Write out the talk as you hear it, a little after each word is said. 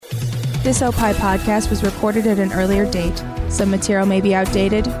This Opie podcast was recorded at an earlier date. Some material may be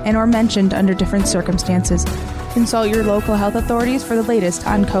outdated and or mentioned under different circumstances. Consult your local health authorities for the latest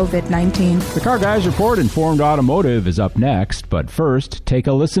on COVID-19. The Car Guys Report Informed Automotive is up next, but first, take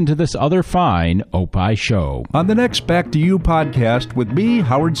a listen to this other fine Opie show. On the next Back to You podcast with me,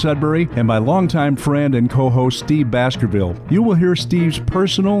 Howard Sudbury, and my longtime friend and co-host Steve Baskerville, you will hear Steve's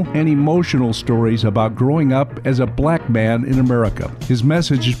personal and emotional stories about growing up as a black man in America. His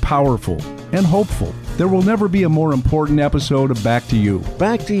message is powerful and hopeful. There will never be a more important episode of Back to You.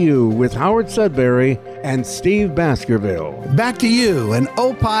 Back to You with Howard Sudbury and Steve Baskerville. Back to You, an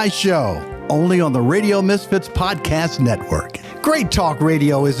Opie show, only on the Radio Misfits Podcast Network. Great talk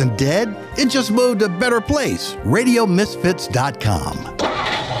radio isn't dead. It just moved to a better place. RadioMisfits.com.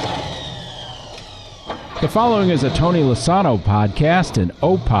 The following is a Tony Lasano podcast, an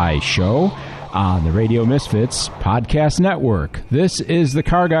Opie show on the Radio Misfits Podcast Network. This is the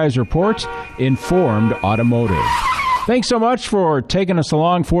Car Guys Report, Informed Automotive. Thanks so much for taking us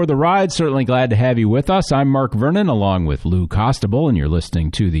along for the ride. Certainly glad to have you with us. I'm Mark Vernon, along with Lou Costable, and you're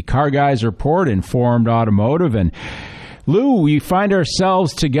listening to the Car Guys Report, Informed Automotive. And Lou, we find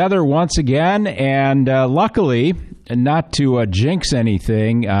ourselves together once again, and luckily, and not to jinx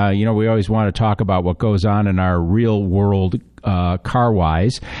anything, we always want to talk about what goes on in our real world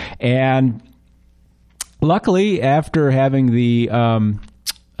car-wise. And luckily, after having the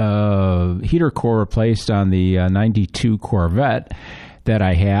heater core replaced on the 92 Corvette that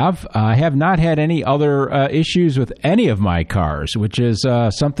I have not had any other issues with any of my cars, which is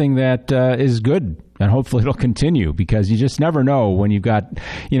something that is good. And hopefully it'll continue, because you just never know when you've got,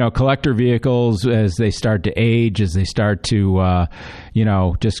 collector vehicles as they start to age, as they start to,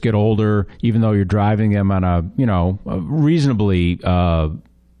 just get older, even though you're driving them on a reasonably,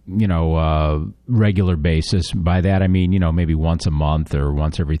 regular basis. By that, I mean, maybe once a month or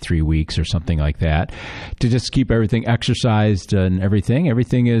once every 3 weeks or something like that, to just keep everything exercised and everything.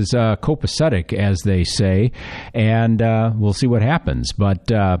 Everything is copacetic, as they say, and we'll see what happens. But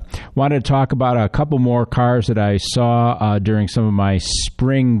wanted to talk about a couple more cars that I saw during some of my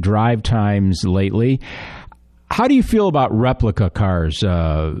spring drive times lately. How do you feel about replica cars,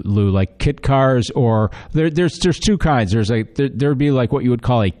 Lou? Like kit cars, or there's two kinds. There'd be like what you would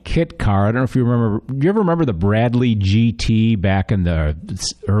call a kit car. I don't know if you remember. Do you ever remember the Bradley GT back in the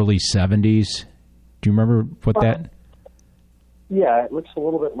early 70s? Do you remember what that? Yeah, it looks a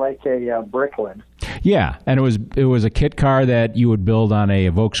little bit like a Bricklin. Yeah, and it was a kit car that you would build on a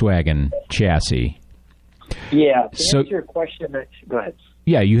Volkswagen chassis. Yeah. To answer your question, go ahead.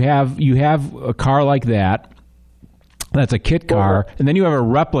 Yeah, you have a car like that. That's a kit car. And then you have a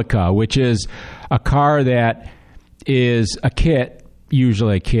replica, which is a car that is a kit,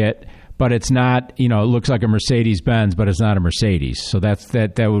 usually a kit, but it's not, it looks like a Mercedes-Benz, but it's not a Mercedes. So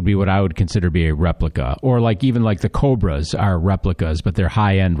that would be what I would consider to be a replica. Or even like the Cobras are replicas, but they're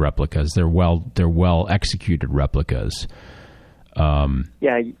high-end replicas. They're well executed replicas.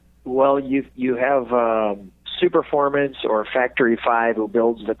 Yeah, well, you have Superformance or Factory 5 who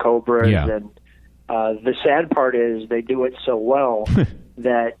builds the Cobras, and the sad part is they do it so well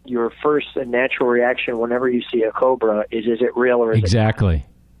that your first and natural reaction whenever you see a Cobra is it real or is it not?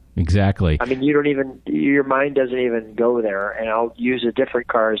 Exactly. I mean, your mind doesn't even go there. And I'll use a different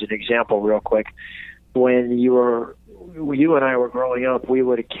car as an example real quick. When you and I were growing up, we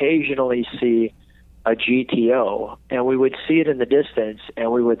would occasionally see a GTO, and we would see it in the distance,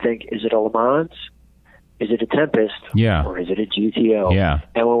 and we would think, is it a Le Mans? Is it a Tempest? Yeah. Or is it a GTO? Yeah.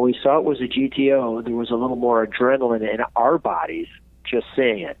 And when we saw it was a GTO, there was a little more adrenaline in our bodies just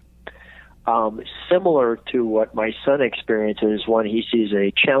seeing it. Similar to what my son experiences when he sees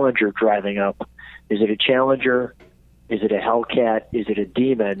a Challenger driving up. Is it a Challenger? Is it a Hellcat? Is it a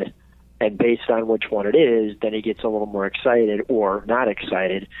Demon? And based on which one it is, then he gets a little more excited or not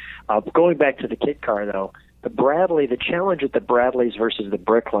excited. Going back to the kit car, though, the challenge with the Bradleys versus the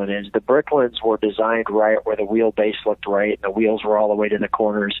Bricklin is the Bricklins were designed right where the wheelbase looked right and the wheels were all the way to the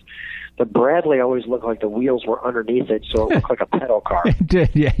corners. The Bradley always looked like the wheels were underneath it, so it looked like a pedal car. It did,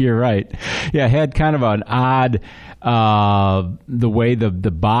 yeah, you're right. Yeah, it had kind of an odd, the way the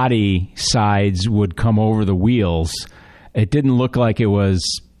body sides would come over the wheels. It didn't look like it was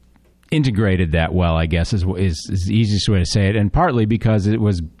integrated that well, I guess, is the easiest way to say it, and partly because it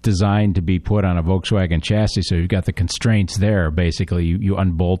was designed to be put on a Volkswagen chassis, so you've got the constraints there. Basically, you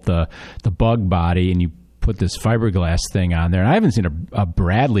unbolt the bug body and you put this fiberglass thing on there. And I haven't seen a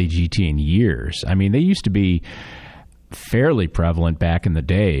Bradley GT in years. I mean, they used to be fairly prevalent back in the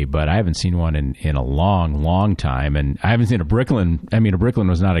day, but I haven't seen one in a long time. And I haven't seen a Bricklin. I mean, a Bricklin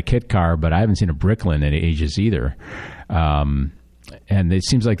was not a kit car, but I haven't seen a Bricklin in ages either. and it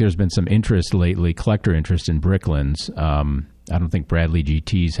seems like there's been some interest lately, collector interest in Bricklands. I don't think Bradley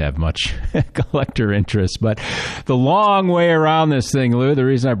GTs have much collector interest, but the long way around this thing, Lou, the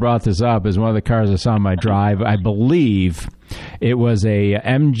reason I brought this up is one of the cars I saw on my drive, I believe it was a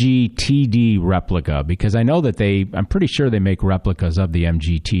MGTD replica, because I know that I'm pretty sure they make replicas of the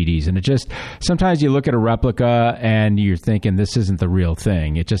MGTDs, and it just, sometimes you look at a replica and you're thinking this isn't the real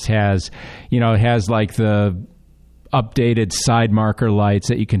thing. It just has, it has like the updated side marker lights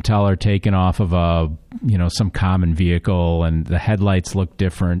that you can tell are taken off of some common vehicle, and the headlights look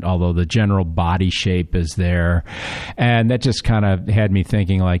different, although the general body shape is there. And that just kind of had me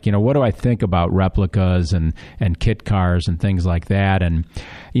thinking, like, what do I think about replicas and kit cars and things like that? And,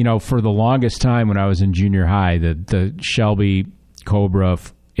 for the longest time when I was in junior high, the Shelby Cobra,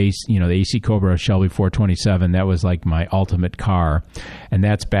 the AC Cobra Shelby 427, that was like my ultimate car. And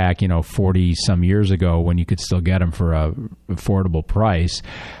that's back, 40 some years ago, when you could still get them for a affordable price.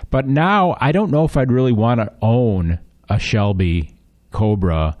 But now I don't know if I'd really want to own a Shelby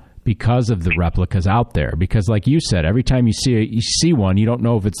Cobra because of the replicas out there. Because like you said, every time you see one, you don't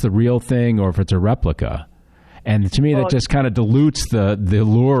know if it's the real thing or if it's a replica. And to me, that just kind of dilutes the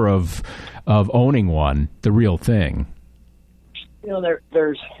allure of owning one, the real thing.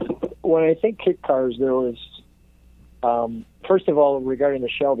 There's when I think kit cars, there was first of all, regarding the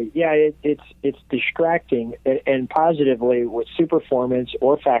Shelby, it's distracting, and positively with Superformance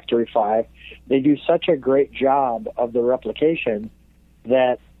or Factory 5, they do such a great job of the replication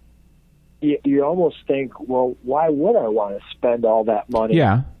that you almost think, well, why would I want to spend all that money?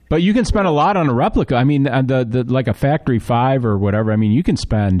 Yeah, but you can spend a lot on a replica. I mean, the like a Factory 5 or whatever. I mean, you can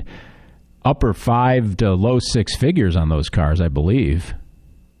spend upper 5 to low 6 figures on those cars, I believe.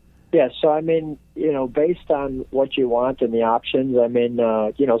 Yeah, so I mean, based on what you want and the options, I mean,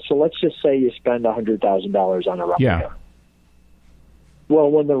 so let's just say you spend $100,000 on a replica. Yeah.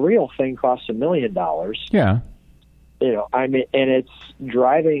 Well, when the real thing costs $1 million, yeah, I mean, and it's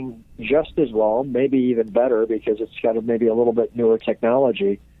driving just as well, maybe even better, because it's got maybe a little bit newer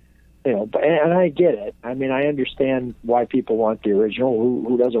technology. And I get it. I mean, I understand why people want the original.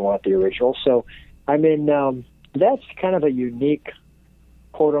 Who doesn't want the original? So, I mean, that's kind of a unique,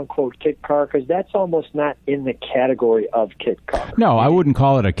 quote-unquote, kit car, because that's almost not in the category of kit car. No, I wouldn't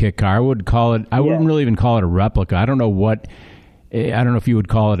call it a kit car. I wouldn't really even call it a replica. I don't know if you would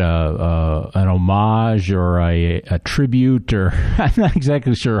call it an homage or a tribute, or I'm not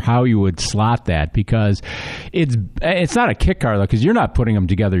exactly sure how you would slot that, because it's not a kit car, though, because you're not putting them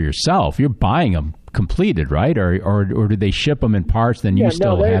together yourself. You're buying them completed, right? Or do they ship them in parts? Then you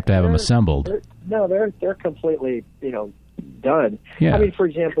still have to have them assembled. They're completely done. Yeah. I mean, for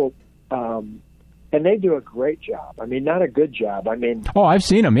example, and they do a great job. I mean, not a good job. I mean, I've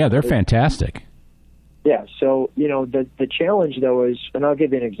seen them. Yeah, they're fantastic. Yeah, so, the challenge, though, is, and I'll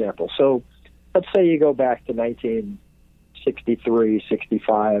give you an example. So let's say you go back to 1963,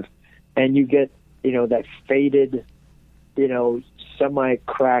 65, and you get, that faded,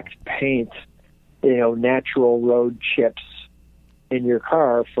 semi-cracked paint, natural road chips in your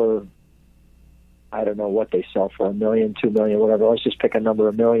car for, I don't know what they sell for, $1 million, $2 million, whatever. Let's just pick a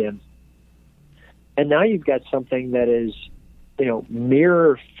number, $1 million. And now you've got something that is,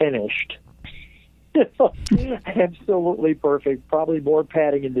 mirror finished, absolutely perfect, probably more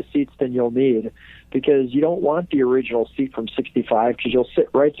padding in the seats than you'll need, because you don't want the original seat from 65, because you'll sit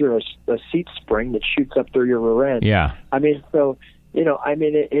right through a seat spring that shoots up through your rear end. Yeah. I mean, so,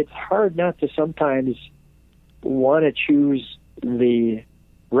 it's hard not to sometimes want to choose the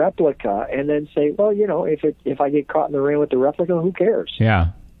replica and then say, well, if I get caught in the rain with the replica, who cares? Yeah.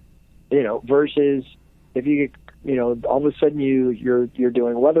 Versus if you get, all of a sudden you're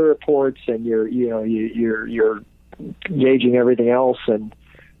doing weather reports and you're gauging everything else, and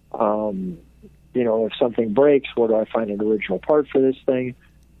if something breaks, where do I find an original part for this thing?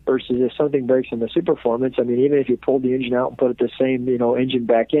 Versus if something breaks in the Superformance, I mean, even if you pulled the engine out and put the same engine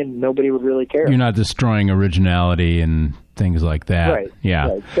back in, nobody would really care. You're not destroying originality and things like that. Right. Yeah.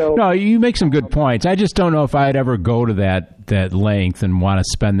 Right. So, no, you make some good points. I just don't know if I'd ever go to that length and want to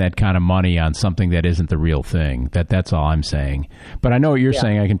spend that kind of money on something that isn't the real thing. That's all I'm saying. But I know what you're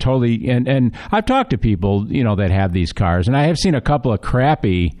saying. I can totally, and I've talked to people, that have these cars, and I have seen a couple of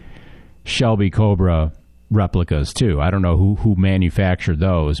crappy Shelby Cobra replicas too. I don't know who manufactured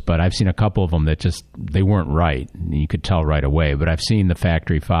those, but I've seen a couple of them that they weren't right. You could tell right away. But I've seen the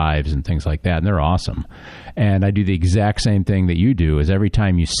Factory 5s and things like that, and they're awesome. And I do the exact same thing that you do. Is every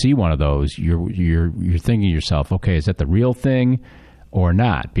time you see one of those, you're thinking to yourself, okay, is that the real thing or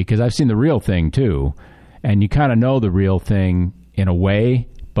not? Because I've seen the real thing too, and you kind of know the real thing in a way,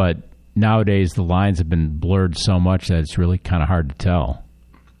 but nowadays the lines have been blurred so much that it's really kind of hard to tell.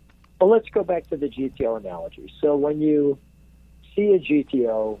 Well, let's go back to the GTO analogy. So when you see a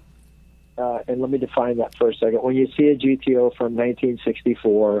GTO, and let me define that for a second. When you see a GTO from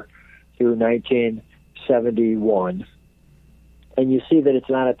 1964 through 1971, and you see that it's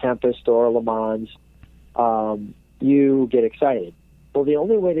not a Tempest or a Le Mans, you get excited. Well, the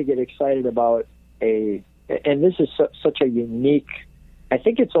only way to get excited about and this is such a unique, I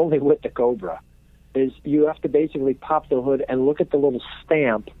think it's only with the Cobra, is you have to basically pop the hood and look at the little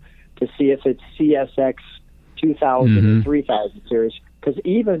stamp to see if it's CSX 2000 and 3000 series. Because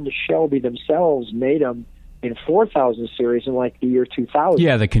even Shelby themselves made them in 4000 series in like the year 2000.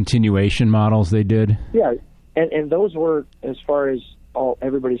 Yeah, the continuation models they did. Yeah, and those were, as far as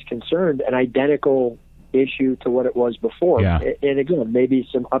everybody's concerned, an identical issue to what it was before. Yeah. And again, maybe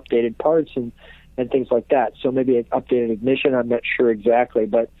some updated parts and things like that. So maybe an updated ignition, I'm not sure exactly.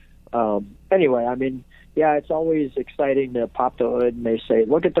 But anyway, I mean, yeah, it's always exciting to pop the hood and they say,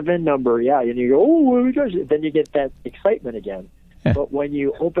 look at the VIN number. Yeah, and you go, oh, what are we doing? Then you get that excitement again. Yeah. But when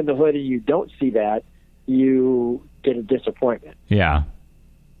you open the hood and you don't see that, you get a disappointment. Yeah.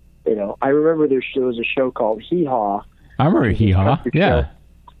 You know, I remember there was a show called Hee Haw. I remember Hee Haw. Yeah.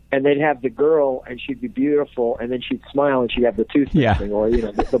 And they'd have the girl, and she'd be beautiful, and then she'd smile, and she'd have the tooth missing, or, you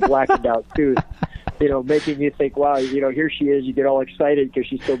know, the blackened out tooth, you know, making you think, wow, you know, here she is. You get all excited because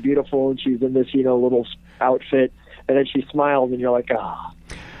she's so beautiful, and she's in this, you know, little outfit, and then she smiles, and you're like, ah.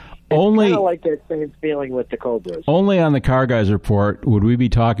 Oh. It's kind of like that same feeling with the Cobras. Only on the Car Guys Report would we be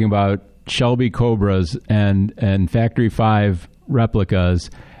talking about Shelby Cobras and Factory 5 replicas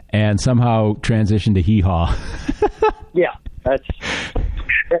and somehow transition to Hee Haw. Yeah,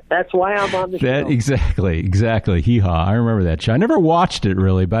 that's why I'm on the show. Exactly. Hee Haw. I remember that show. I never watched it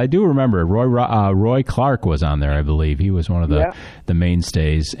really, but I do remember it. Roy Clark was on there, I believe. He was one of the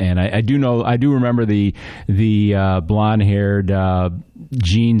mainstays, and I do remember the blonde-haired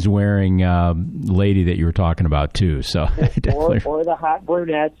jeans wearing lady that you were talking about too. So or the hot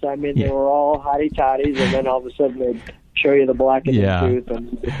brunettes. I mean, they were all hottie toddies, and then all of a sudden they'd show you the black in the tooth,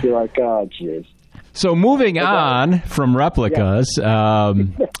 and you'd be like, oh, jeez. So moving on from replicas,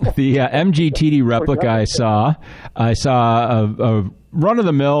 the MGTD replica I saw a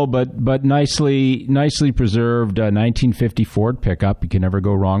run-of-the-mill but nicely preserved 1950 Ford pickup. You can never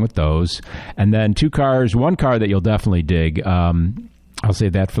go wrong with those. And then one car that you'll definitely dig. I'll say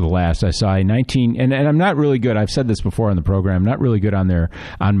that for the last. I saw a 19, and I'm not really good. I've said this before on the program. I'm not really good on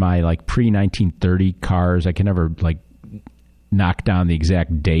my like pre-1930 cars. I can never like knock down the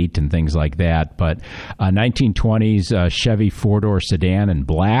exact date and things like that. But 1920s Chevy four-door sedan in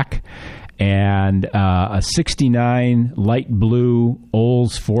black, and a 69 light blue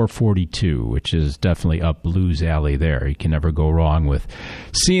Olds 442, which is definitely up Blues Alley there. You can never go wrong with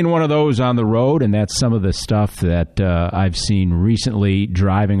seeing one of those on the road, and that's some of the stuff that I've seen recently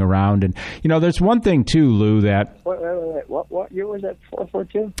driving around. And, you know, there's one thing, too, Lou, that... Wait. What year was that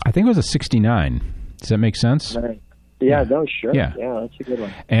 442? I think it was a 69. Does that make sense? Right. Yeah, no, sure. Yeah, that's a good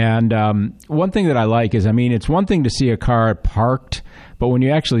one. And one thing that I like is, I mean, it's one thing to see a car parked, but when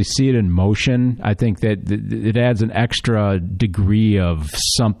you actually see it in motion, I think that it adds an extra degree of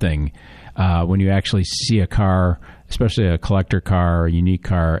something when you actually see a car, especially a collector car or a unique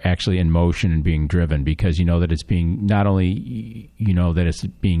car, actually in motion and being driven, because you know that it's being, not only you know that it's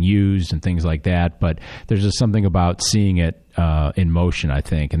being used and things like that, but there's just something about seeing it in motion, I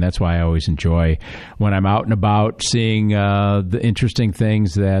think. And that's why I always enjoy when I'm out and about seeing the interesting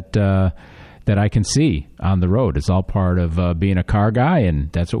things that I can see on the road. It's all part of being a car guy,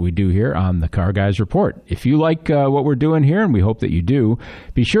 and that's what we do here on the Car Guys Report. If you like what we're doing here, and we hope that you do,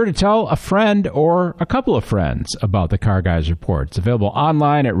 be sure to tell a friend or a couple of friends about the Car Guys Report. It's available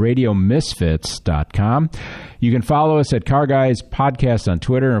online at radiomisfits.com. You can follow us at Car Guys Podcast on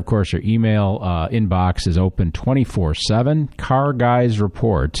Twitter, and of course our email inbox is open 24/7. Car Guys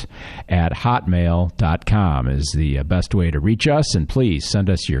Report at hotmail.com is the best way to reach us, and please send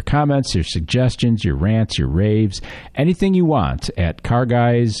us your comments, your suggestions, your rants, your raves, anything you want at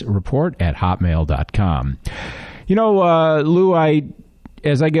carguysreport at hotmail.com. You know, Lou,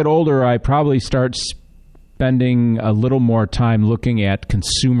 as I get older, I probably start spending a little more time looking at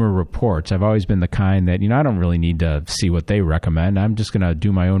consumer reports. I've always been the kind that, you know, I don't really need to see what they recommend. I'm just going to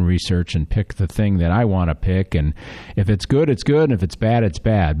do my own research and pick the thing that I want to pick. And if it's good, it's good. And if it's bad, it's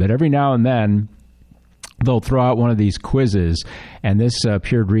bad. But every now and then, they'll throw out one of these quizzes, and this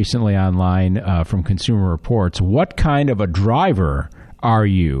appeared recently online from Consumer Reports. What kind of a driver are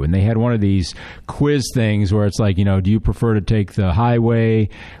you? And they had one of these quiz things where it's like, do you prefer to take the highway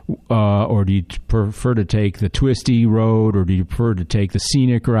or do you prefer to take the twisty road, or do you prefer to take the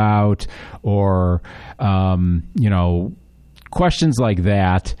scenic route, or, questions like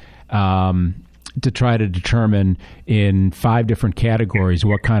that, to try to determine in 5 different categories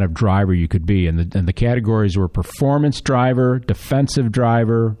what kind of driver you could be. And the categories were performance driver, defensive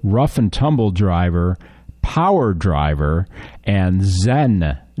driver, rough and tumble driver, power driver, and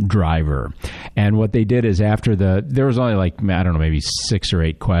Zen driver. And what they did is there was only maybe 6 or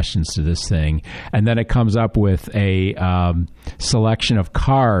 8 questions to this thing. And then it comes up with a selection of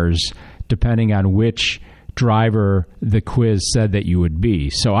cars depending on which driver the quiz said that you would be.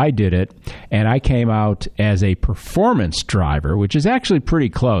 So I did it, and I came out as a performance driver, which is actually pretty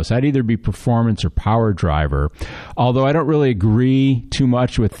close. I'd either be performance or power driver, although I don't really agree too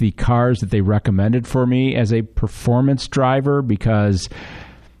much with the cars that they recommended for me as a performance driver, because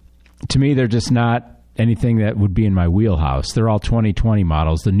to me they're just not anything that would be in my wheelhouse. They're all 2020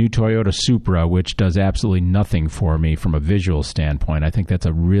 models. The new Toyota Supra, which does absolutely nothing for me from a visual standpoint. I think that's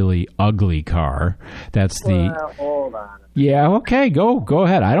a really ugly car. Hold on. Yeah, okay, go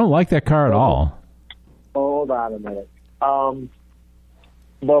ahead. I don't like that car at all. Hold on a minute.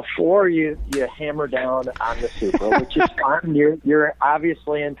 Before you hammer down on the Supra, which is fine, you're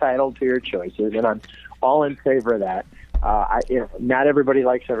obviously entitled to your choices, and I'm all in favor of that. Not everybody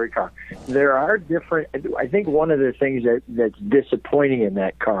likes every car. There are different. I think one of the things that's disappointing in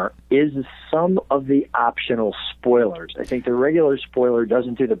that car is some of the optional spoilers. I think the regular spoiler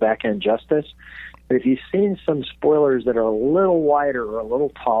doesn't do the back end justice. But if you've seen some spoilers that are a little wider or a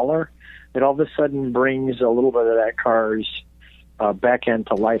little taller, it all of a sudden brings a little bit of that car's back end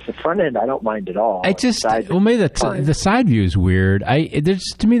to life. The front end, I don't mind at all. Maybe the side view is weird.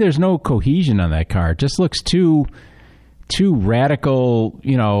 To me, there's no cohesion on that car. It just looks too radical.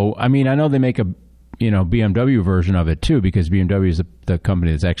 I know they make a BMW version of it too, because BMW is the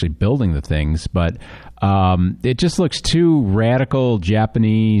company that's actually building the things, but it just looks too radical,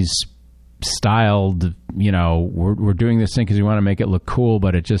 Japanese styled. We're doing this thing because we want to make it look cool,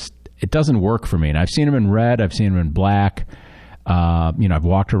 but it doesn't work for me. And I've seen them in red, I've seen them in black. I've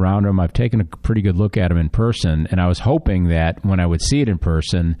walked around them, I've taken a pretty good look at them in person, and I was hoping that when I would see it in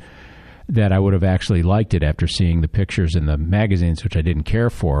person that I would have actually liked it after seeing the pictures in the magazines, which I didn't care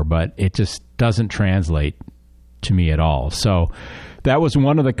for, but it just doesn't translate to me at all. So that was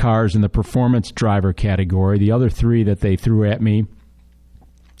one of the cars in the performance driver category. The other 3 that they threw at me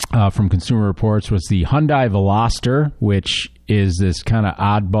from Consumer Reports was the Hyundai Veloster, which is this kind of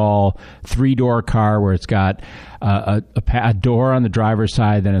oddball 3-door car where it's got a door on the driver's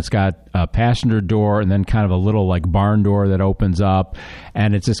side, then it's got a passenger door, and then kind of a little barn door that opens up,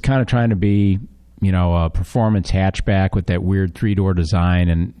 and it's just kind of trying to be a performance hatchback with that weird 3-door design,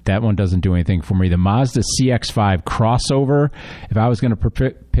 and that one doesn't do anything for me. The Mazda CX-5 crossover, if I was going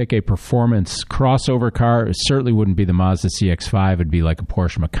to pick a performance crossover car, it certainly wouldn't be the Mazda CX-5. It'd be like a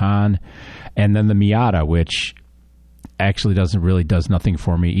Porsche Macan. And then the Miata, which actually does nothing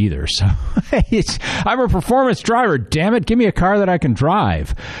for me either. So I'm a performance driver. Damn it, give me a car that I can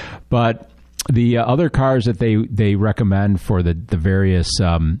drive. But the other cars that they recommend for the various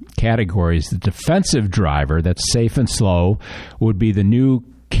categories, the defensive driver that's safe and slow would be the new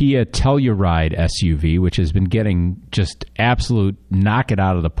Kia Telluride SUV, which has been getting just absolute knock it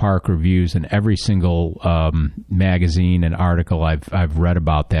out of the park reviews in every single magazine and article I've read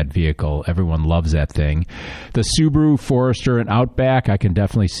about that vehicle. Everyone loves that thing. The Subaru Forester and Outback I can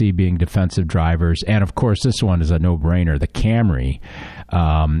definitely see being defensive drivers, and of course this one is a no-brainer, the Camry.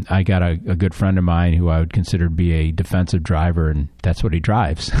 I got a good friend of mine who I would consider to be a defensive driver, and that's what he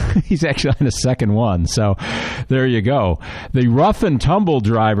drives. He's actually on his second one, so there you go. The rough and tumble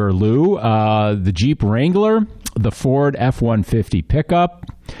driver, Lou, the Jeep Wrangler, the Ford F-150 pickup,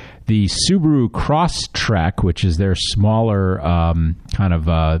 the Subaru Crosstrek, which is their smaller kind of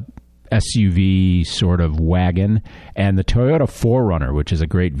SUV sort of wagon, and the Toyota 4Runner, which is a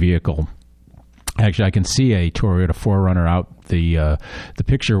great vehicle. Actually, I can see a Toyota 4Runner out the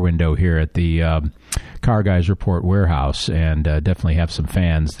picture window here at the Car Guys Report warehouse, and definitely have some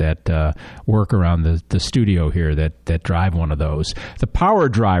fans that work around the studio here that drive one of those. The power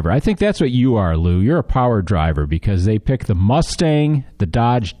driver, I think that's what you are, Lou. You're a power driver because they pick the Mustang, the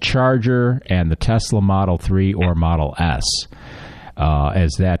Dodge Charger, and the Tesla Model 3 or Model S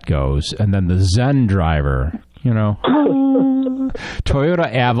as that goes. And then the Zen driver,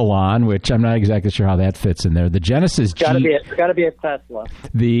 Toyota Avalon, which I'm not exactly sure how that fits in there. The Genesis Got to be a Tesla.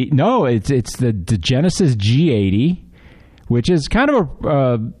 It's the Genesis G80, which is kind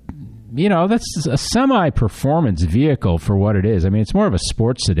of that's a semi-performance vehicle for what it is. I mean, it's more of a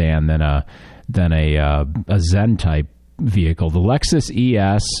sports sedan than a Zen type vehicle. The Lexus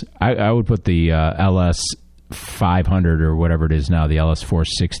ES, I would put the LS 500 or whatever it is now, the LS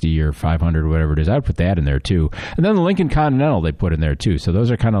 460 or 500 or whatever it is, I would put that in there too. And then the Lincoln Continental they put in there too. So those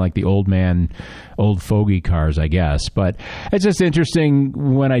are kind of like the old fogey cars, I guess. But it's just interesting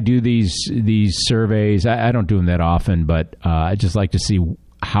when I do these surveys. I don't do them that often, but I just like to see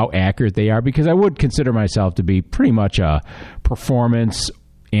how accurate they are, because I would consider myself to be pretty much a performance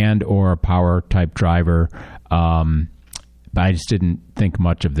and or a power type driver. But I just didn't think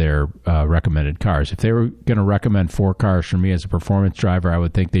much of their recommended cars. If they were going to recommend 4 cars for me as a performance driver, I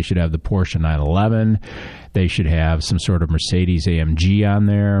would think they should have the Porsche 911. They should have some sort of Mercedes AMG on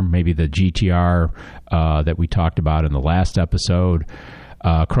there, maybe the GTR that we talked about in the last episode.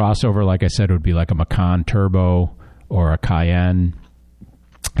 Crossover, like I said, would be like a Macan Turbo or a Cayenne.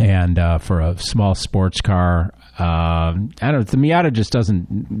 And for a small sports car, I don't know, the Miata just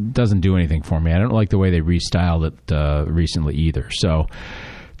doesn't do anything for me. I don't like the way they restyled it recently either. So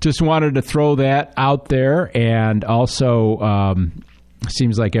just wanted to throw that out there. And also,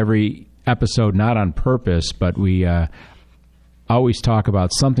 seems like every episode, not on purpose, but we always talk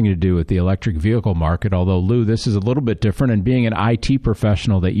about something to do with the electric vehicle market. Although, Lou, this is a little bit different. And being an IT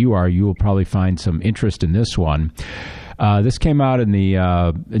professional that you are, you will probably find some interest in this one. This came out in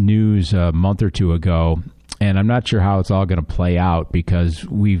the news a month or two ago, and I'm not sure how it's all going to play out, because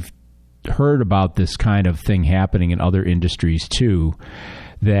we've heard about this kind of thing happening in other industries too,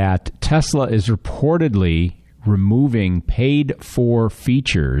 that Tesla is reportedly removing paid-for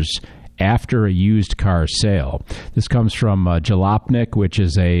features after a used car sale. This comes from Jalopnik, which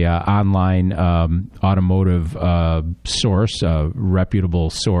is a online automotive source, a reputable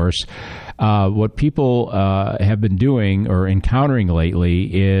source. What people have been doing or encountering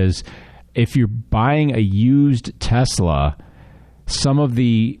lately is, if you're buying a used Tesla, some of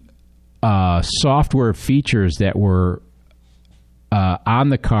the software features that were on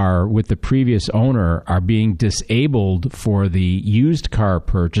the car with the previous owner are being disabled for the used car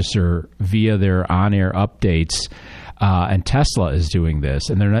purchaser via their on-air updates. And Tesla is doing this,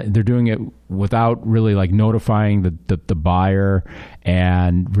 and they're doing it without really like notifying the buyer,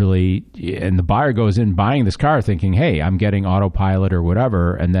 and the buyer goes in buying this car thinking, hey, I'm getting autopilot or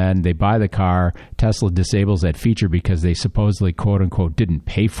whatever, and then they buy the car. Tesla disables that feature because they supposedly, quote unquote, didn't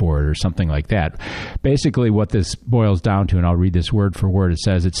pay for it or something like that. Basically what this boils down to, and I'll read this word for word, it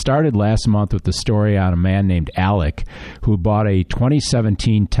says, it started last month with the story on a man named Alec who bought a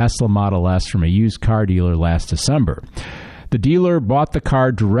 2017 Tesla Model S from a used car dealer last December. The dealer bought the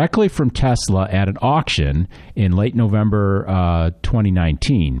car directly from Tesla at an auction in late November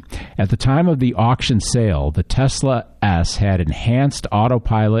 2019. At the time of the auction sale, the Tesla S had enhanced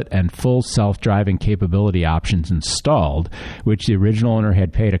autopilot and full self-driving capability options installed, which the original owner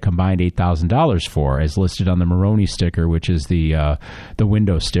had paid a combined $8,000 for, as listed on the Moroni sticker, which is the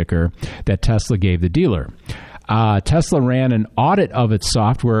window sticker that Tesla gave the dealer. Tesla ran an audit of its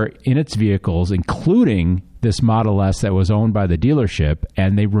software in its vehicles, including this Model S that was owned by the dealership,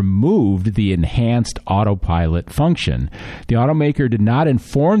 and they removed the enhanced autopilot function. The automaker did not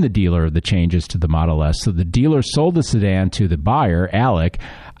inform the dealer of the changes to the Model S, so the dealer sold the sedan to the buyer, Alec,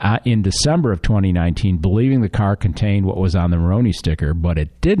 in December of 2019, believing the car contained what was on the Moroni sticker, but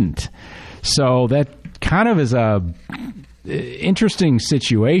it didn't. So that kind of is a interesting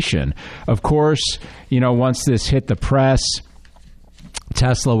situation. Of course, once this hit the press,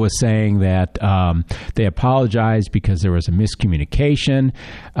 Tesla was saying that they apologized because there was a miscommunication,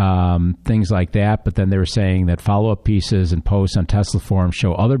 things like that. But then they were saying that follow-up pieces and posts on Tesla forums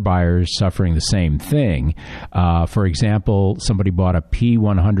show other buyers suffering the same thing. For example, somebody bought a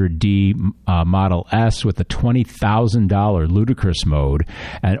P100D Model S with a $20,000 ludicrous mode,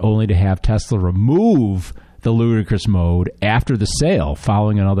 and only to have Tesla remove the ludicrous mode after the sale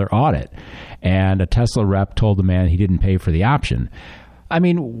following another audit. And a Tesla rep told the man he didn't pay for the option. I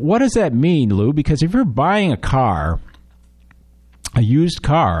mean, what does that mean, Lou? Because if you're buying a used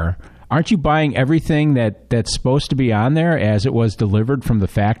car, aren't you buying everything that's supposed to be on there as it was delivered from the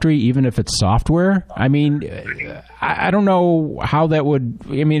factory, even if it's software? I mean, I don't know how that would...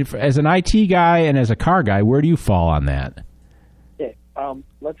 I mean, as an IT guy and as a car guy, where do you fall on that?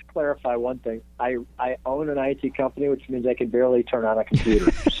 Let's clarify one thing. I own an IT company, which means I can barely turn on a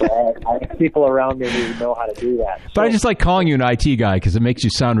computer. So I have people around me who know how to do that. But I just like calling you an IT guy because it makes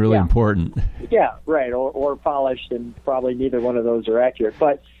you sound really important. Yeah, right, or polished, and probably neither one of those are accurate.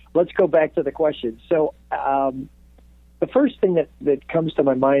 But let's go back to the question. So the first thing that comes to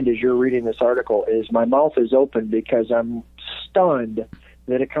my mind as you're reading this article is my mouth is open because I'm stunned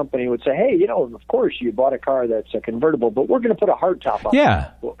that a company would say, hey, of course you bought a car that's a convertible, but we're going to put a hardtop on it.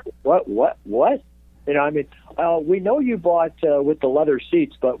 Yeah. What? We know you bought with the leather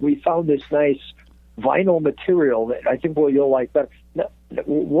seats, but we found this nice vinyl material that I think you'll like better. No,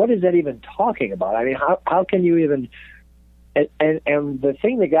 what is that even talking about? I mean, how can you even... And the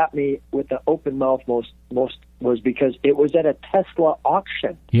thing that got me with the open mouth most was because it was at a Tesla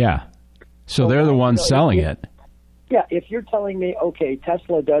auction. Yeah. So they're the ones selling it. Yeah, if you're telling me, okay,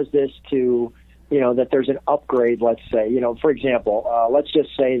 Tesla does this to, that there's an upgrade, let's say, for example, let's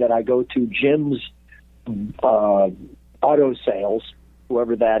just say that I go to Jim's auto sales,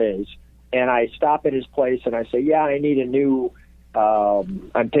 whoever that is, and I stop at his place and I say, yeah, I need a new,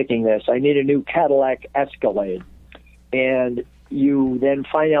 I'm picking this, I need a new Cadillac Escalade. And you then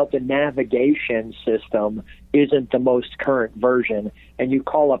find out the navigation system isn't the most current version, and you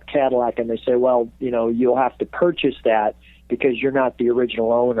call up Cadillac and they say, well, you'll have to purchase that because you're not the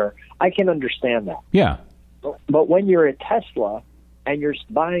original owner. I can understand that. Yeah. But when you're at Tesla and you're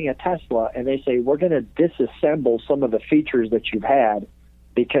buying a Tesla and they say, we're going to disassemble some of the features that you've had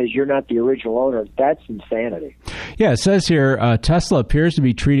because you're not the original owner, that's insanity. Yeah, it says here, Tesla appears to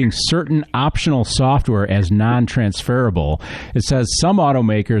be treating certain optional software as non-transferable. It says some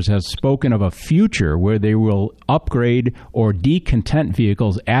automakers have spoken of a future where they will upgrade or decontent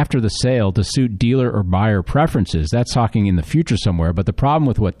vehicles after the sale to suit dealer or buyer preferences. That's talking in the future somewhere. But the problem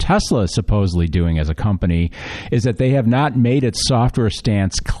with what Tesla is supposedly doing as a company is that they have not made its software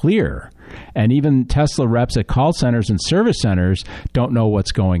stance clear. And even Tesla reps at call centers and service centers don't know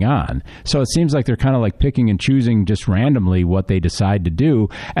what's going on. So it seems like they're kind of like picking and choosing just randomly what they decide to do.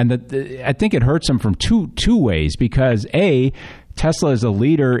 And I think it hurts them from two ways, because A, Tesla is a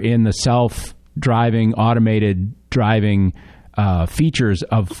leader in the self-driving, automated driving features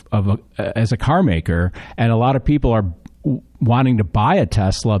as a car maker, and a lot of people are wanting to buy a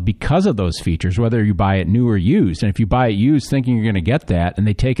Tesla because of those features, whether you buy it new or used. And if you buy it used thinking you're going to get that and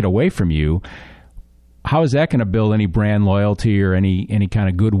they take it away from you, how is that going to build any brand loyalty or any kind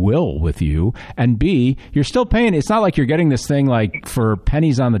of goodwill with you? And B, you're still paying. It's not like you're getting this thing like for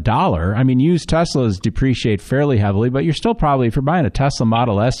pennies on the dollar. I mean, used Teslas depreciate fairly heavily, but you're still probably, if you're buying a Tesla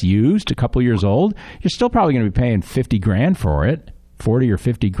Model S used, a couple years old, you're still probably going to be paying $50,000 for it, 40 or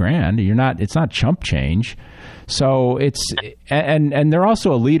 50 grand. It's not chump change. So and they're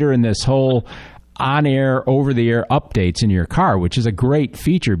also a leader in this whole on-air, over-the-air updates in your car, which is a great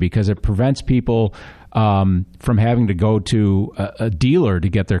feature because it prevents people from having to go to a dealer to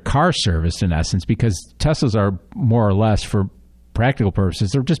get their car serviced, in essence, because Teslas are more or less, for practical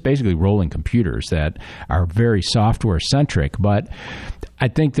purposes, they're just basically rolling computers that are very software-centric. But I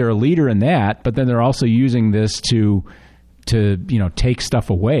think they're a leader in that, but then they're also using this to take stuff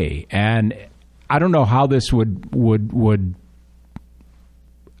away. And I don't know how this would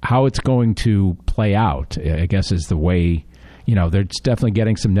how it's going to play out, I guess, is the way. They're definitely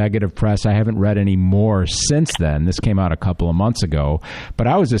getting some negative press. I haven't read any more since then. This came out a couple of months ago, but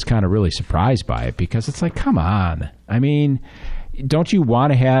I was just kind of really surprised by it because it's like, come on. I mean, don't you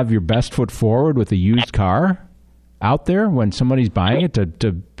want to have your best foot forward with a used car out there when somebody's buying it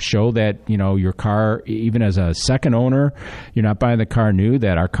to show that, your car, even as a second owner, you're not buying the car new,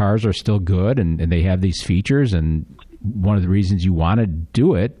 that our cars are still good and they have these features. And one of the reasons you want to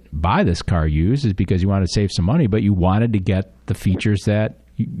do it, buy this car used, is because you want to save some money, but you wanted to get the features that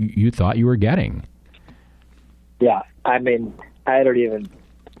you thought you were getting. Yeah. I mean, I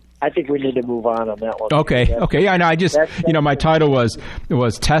think we need to move on that one. Okay. Yeah, I know. I just, my title was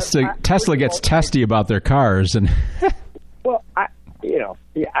Tesla gets testy about their cars, and well, I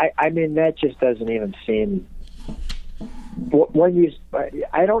mean, that just doesn't even seem. When you,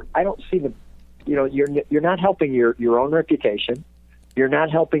 I don't see the, you're not helping your own reputation. You're not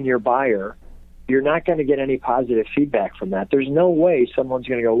helping your buyer. You're not going to get any positive feedback from that. There's no way someone's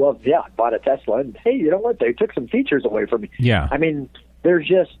going to go, well, yeah, I bought a Tesla, and hey, you know what? They took some features away from me. Yeah. I mean, there's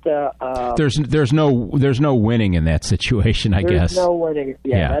just there's no winning in that situation, I guess. There's no winning.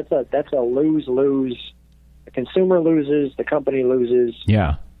 Yeah, that's a lose-lose. The consumer loses, the company loses.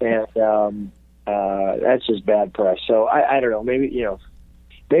 Yeah, and that's just bad press. So I don't know. Maybe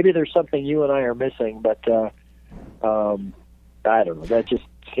there's something you and I are missing, but I don't know. That just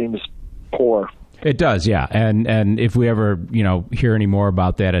seems poor. It does, yeah. And if we ever, hear any more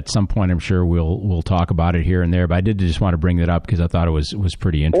about that at some point, I'm sure we'll talk about it here and there. But I did just want to bring that up because I thought it was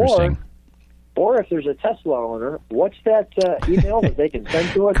pretty interesting. Or if there's a Tesla owner, what's that email that they can send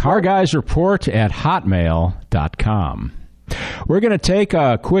to us? CarGuysReport@hotmail.com. We're going to take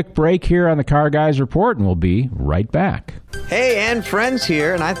a quick break here on the Car Guys Report, and we'll be right back. Hey, and friends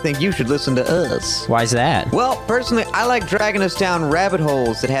here, and I think you should listen to us. Why's that? Well, personally, I like dragging us down rabbit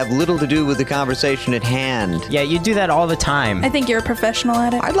holes that have little to do with the conversation at hand. Yeah, you do that all the time. I think you're a professional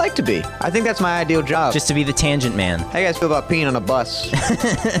at it. I'd like to be. I think that's my ideal job. Just to be the tangent man. How you guys feel about peeing on a bus?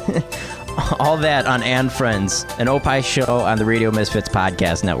 All that on And Friends, an Opie show on the Radio Misfits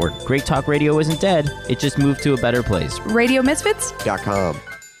Podcast Network. Great Talk Radio isn't dead. It just moved to a better place. RadioMisfits.com.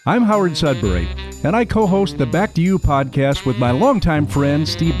 I'm Howard Sudbury, and I co-host the Back to You podcast with my longtime friend,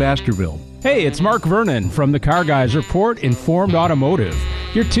 Steve Baskerville. Hey, it's Mark Vernon from the Car Guys Report, Informed Automotive.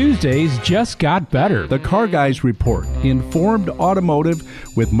 Your Tuesdays just got better. The Car Guys Report, Informed Automotive,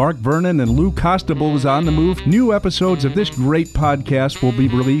 with Mark Vernon and Lou Costabile is on the move. New episodes of this great podcast will be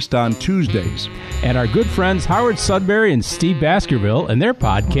released on Tuesdays. And our good friends Howard Sudbury and Steve Baskerville and their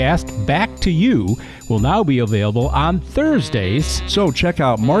podcast, Back to You, will now be available on Thursdays. So check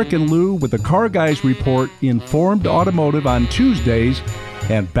out Mark and Lou with the Car Guys Report, Informed Automotive on Tuesdays,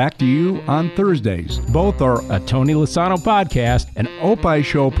 and Back to You on Thursdays. Both are a Tony Lasano podcast and Opie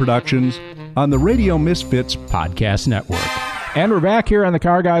Show productions on the Radio Misfits Podcast Network. And we're back here on the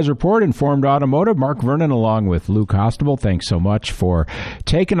Car Guys Report, Informed Automotive. Mark Vernon along with Lou Costabile. Thanks so much for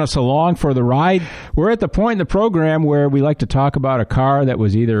taking us along for the ride. We're at the point in the program where we like to talk about a car that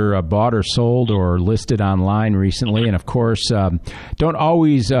was either bought or sold or listed online recently. And, of course, don't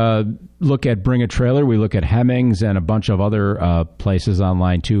always look at Bring a Trailer. We look at Hemmings and a bunch of other places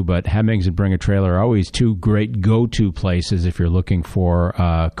online, too. But Hemmings and Bring a Trailer are always two great go-to places if you're looking for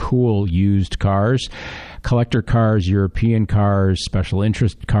cool used cars. Collector cars, European cars, special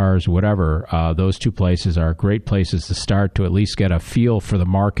interest cars, whatever. Those two places are great places to start to at least get a feel for the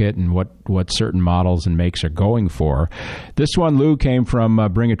market and what certain models and makes are going for. This one, Lou, came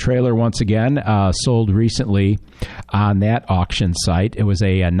from Bring a Trailer once again, sold recently on that auction site. It was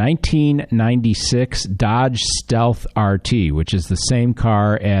a 1996 Dodge Stealth RT, which is the same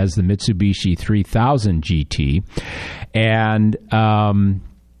car as the Mitsubishi 3000 GT. And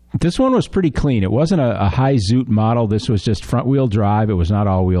this one was pretty clean. It wasn't a high zoot model. This was just front-wheel drive. It was not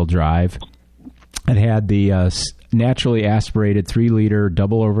all-wheel drive. It had the naturally aspirated 3-liter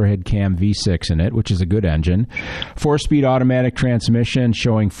double overhead cam V6 in it, which is a good engine. 4-speed automatic transmission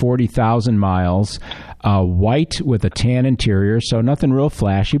showing 40,000 miles. White with a tan interior, so nothing real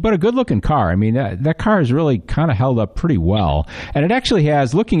flashy, but a good-looking car. I mean, that car is really kind of held up pretty well. And it actually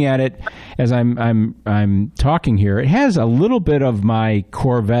has, looking at it as I'm talking here, it has a little bit of my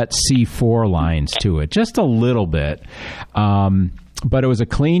Corvette C4 lines to it, just a little bit. But it was a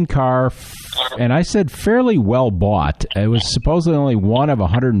clean car, and I said fairly well bought. It was supposedly only one of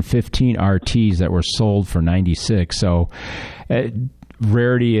 115 RTs that were sold for 96, so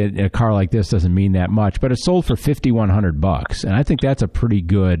rarity in a car like this doesn't mean that much, but it sold for $5,100, and I think that's a pretty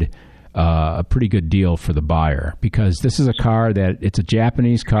good deal for the buyer, because this is a car that it's a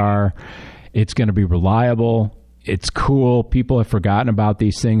Japanese car. It's going to be reliable. It's cool. People have forgotten about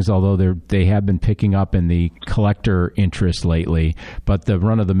these things, although they have been picking up in the collector interest lately. But the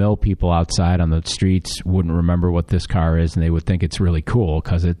run-of-the-mill people outside on the streets wouldn't remember what this car is, and they would think it's really cool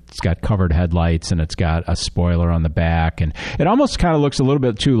because it's got covered headlights and it's got a spoiler on the back. And it almost kind of looks a little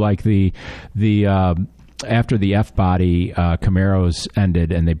bit, too, like the after the F-body Camaros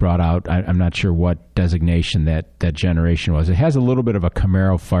ended and they brought out, I'm not sure what designation that generation was. It has a little bit of a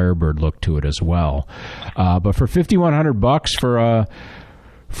Camaro Firebird look to it as well. But for $5,100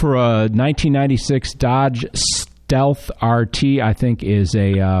 for a 1996 Dodge Stealth RT, I think is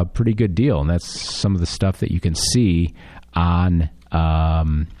a pretty good deal. And that's some of the stuff that you can see on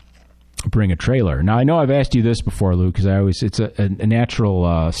Bring a Trailer. Now, I know I've asked you this before, Lou, because it's a natural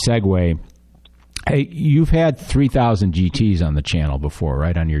segue. Hey, you've had 3000 GTs on the channel before,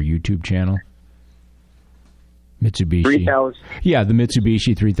 right? On your YouTube channel? Mitsubishi. 3000? Yeah, the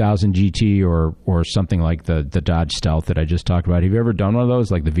Mitsubishi 3000 GT or something like the Dodge Stealth that I just talked about. Have you ever done one of those,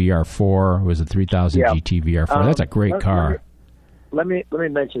 like the VR4? It was a 3000 GT VR4. That's a great car. Let me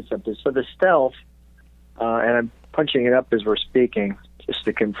mention something. So the Stealth, and I'm punching it up as we're speaking just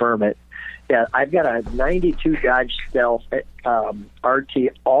to confirm it. Yeah, I've got a 92 Dodge Stealth RT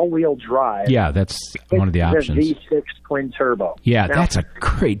all-wheel drive. Yeah, that's one of the options. The V6 twin turbo. Yeah, now, that's a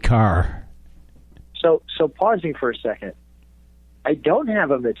great car. So pausing for a second, I don't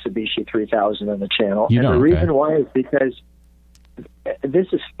have a Mitsubishi 3000 on the channel. You don't, the reason why is because this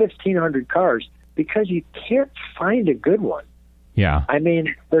is 1,500 cars, because you can't find a good one. Yeah. I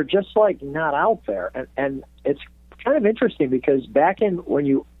mean, they're just like not out there. And it's kind of interesting because back in when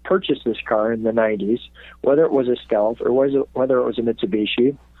you purchased this car in the 90s, whether it was a Stealth or whether it was a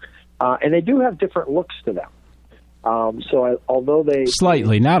Mitsubishi, and they do have different looks to them. Although they...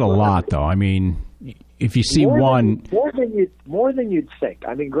 Slightly, not a lot, though. I mean, if you see more one... More than you'd think.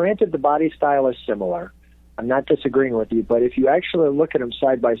 I mean, granted, the body style is similar. I'm not disagreeing with you, but if you actually look at them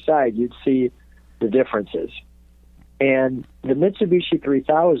side by side, you'd see the differences. And the Mitsubishi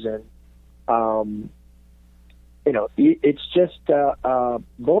 3000, it's just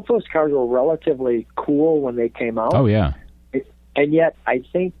both those cars were relatively cool when they came out. Oh, yeah. And yet, I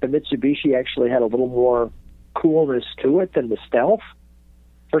think the Mitsubishi actually had a little more coolness to it than the Stealth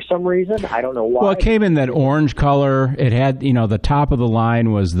for some reason. I don't know why. Well, it came in that orange color. It had, the top of the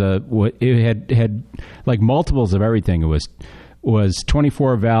line was it had like multiples of everything. It was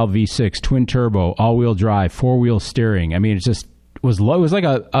 24-valve V6, twin turbo, all-wheel drive, four-wheel steering. I mean, it just was low. It was like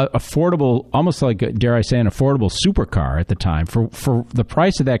a affordable, almost like, dare I say, an affordable supercar at the time. For the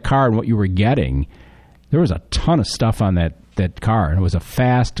price of that car and what you were getting, there was a ton of stuff on that car, and it was a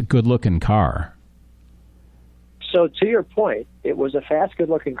fast, good-looking car. So to your point, it was a fast,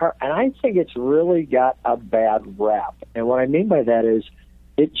 good-looking car, and I think it's really got a bad rap. And what I mean by that is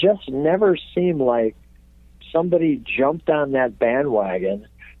it just never seemed like somebody jumped on that bandwagon,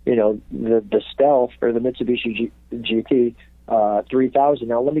 the Stealth or the Mitsubishi GT 3000.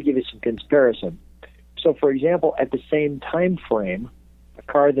 Now, let me give you some comparison. So, for example, at the same time frame, a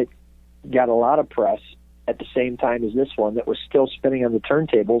car that got a lot of press at the same time as this one that was still spinning on the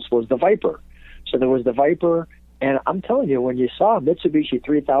turntables was the Viper. So there was the Viper, and I'm telling you, when you saw a Mitsubishi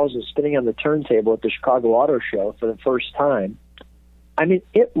 3000 spinning on the turntable at the Chicago Auto Show for the first time, I mean,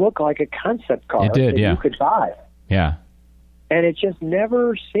 it looked like a concept car that you could buy. Yeah. And it just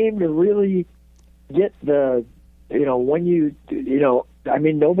never seemed to really get the, I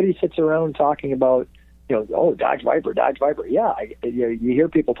mean, nobody sits around talking about, Dodge Viper. Yeah, you hear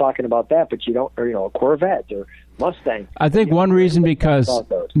people talking about that, but you don't, or, a Corvette or Mustang. I think one reason because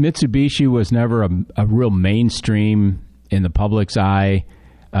Mitsubishi was never a real mainstream in the public's eye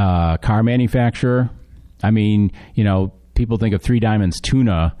car manufacturer. I mean, people think of Three Diamonds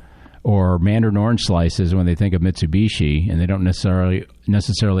tuna or Mandarin orange slices when they think of Mitsubishi, and they don't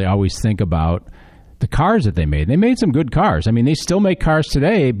necessarily always think about the cars that they made. They made some good cars. I mean, they still make cars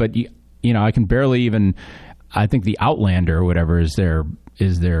today, but I can barely even. I think the Outlander or whatever is their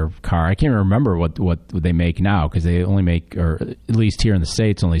car. I can't remember what they make now because they only make, or at least here in the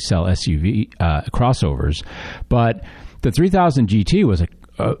States, only sell SUV crossovers. But the 3000 GT was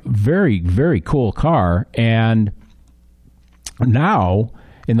a very, very cool car, and now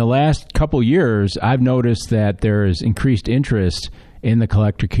in the last couple years, I've noticed that there is increased interest in the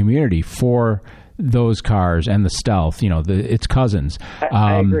collector community for those cars and the Stealth, its cousins.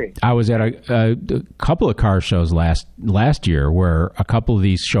 I agree. I was at a couple of car shows last year where a couple of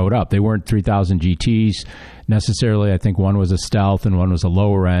these showed up. They weren't 3000 GTs necessarily. I think one was a Stealth and one was a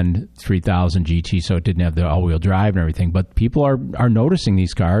lower end 3000 GT, so it didn't have the all-wheel drive and everything. But people are noticing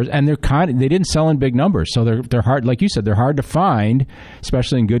these cars, and they didn't sell in big numbers, so they're hard. Like you said, they're hard to find,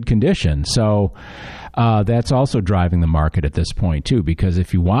 especially in good condition. So. That's also driving the market at this point, too, because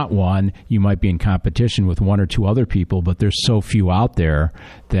if you want one, you might be in competition with one or two other people, but there's so few out there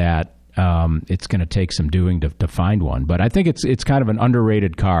that it's going to take some doing to find one. But I think it's kind of an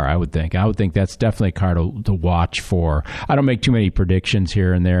underrated car, I would think. I would think that's definitely a car to watch for. I don't make too many predictions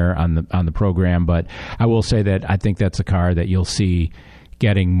here and there on the program, but I will say that I think that's a car that you'll see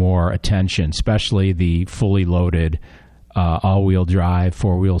getting more attention, especially the fully loaded all-wheel drive,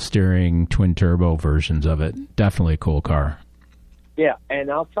 four-wheel steering, twin-turbo versions of it. Definitely a cool car. Yeah,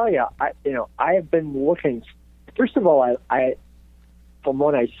 and I'll tell you, I have been looking. First of all, I from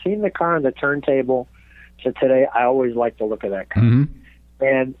when I seen the car on the turntable to today, I always like the look of that car. Mm-hmm.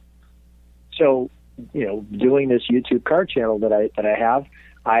 And so, doing this YouTube car channel that I have,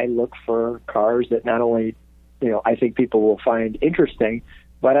 I look for cars that not only, I think people will find interesting,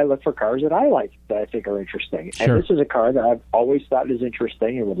 but I look for cars that I like, that I think are interesting. Sure. And this is a car that I've always thought is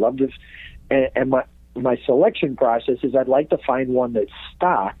interesting and would love to. And my selection process is I'd like to find one that's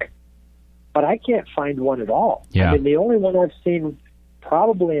stock, but I can't find one at all. Yeah. I mean, the only one I've seen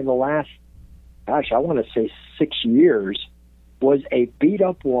probably in the last, I want to say 6 years, was a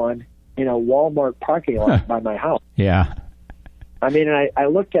beat-up one in a Walmart parking lot by my house. Yeah. I mean, I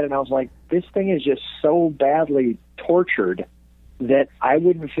looked at it and I was like, this thing is just so badly tortured that I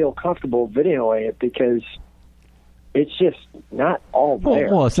wouldn't feel comfortable videoing it because it's just not all there.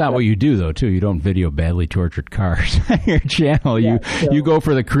 Well, it's not what you do, though, too. You don't video badly tortured cars on your channel. Yeah, you go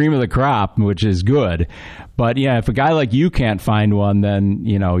for the cream of the crop, which is good. But, yeah, if a guy like you can't find one, then,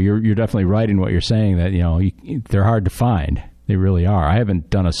 you're definitely right in what you're saying, that, they're hard to find. They really are. I haven't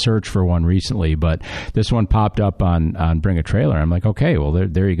done a search for one recently, but this one popped up on Bring a Trailer. I'm like, okay, well,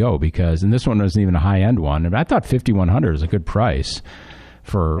 there you go. And this one wasn't even a high-end one. And I thought $5,100 is a good price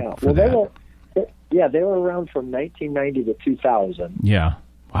for that. Yeah, they were around from 1990 to 2000. Yeah.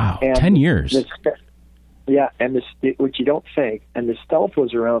 Wow. And 10 years. Yeah, and which you don't think. And the Stealth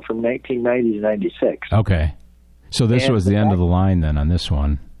was around from 1990 to 96. Okay. So this was the end of the line then on this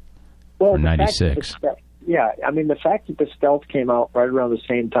one. Well, for 96. Yeah, I mean, the fact that the Stealth came out right around the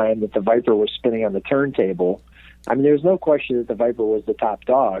same time that the Viper was spinning on the turntable, I mean, there's no question that the Viper was the top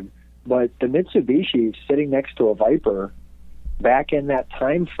dog, but the Mitsubishi sitting next to a Viper back in that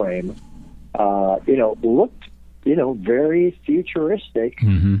time frame, looked, very futuristic,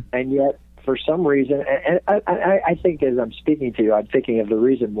 and yet for some reason, and I think as I'm speaking to you, I'm thinking of the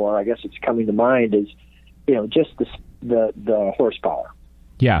reason more, I guess it's coming to mind, is, just the horsepower.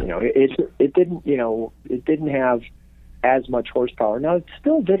 Yeah. It didn't have as much horsepower. Now, it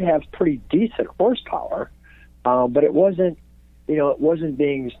still did have pretty decent horsepower, but it wasn't,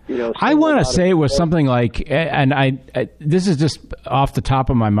 being, I want to say it was something like, and I this is just off the top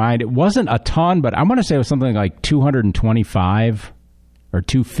of my mind, it wasn't a ton, but I want to say it was something like 225 or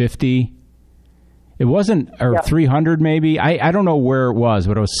 250. It wasn't, or 300 maybe. I don't know where it was,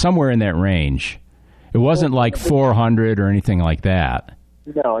 but it was somewhere in that range. It wasn't like 400 or anything like that.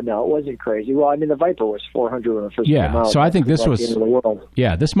 No, it wasn't crazy. Well, I mean, the Viper was 400 when it first came out. So I think this was, the world.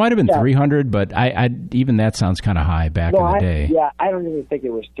 Yeah, this might have been 300, but I even that sounds kind of high back in the day. Yeah, I don't even think it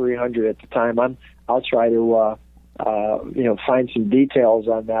was 300 at the time. I'll try to, find some details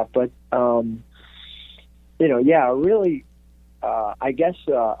on that. But, really, I guess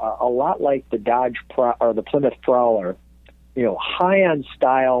a lot like the Dodge or the Plymouth Prowler, high on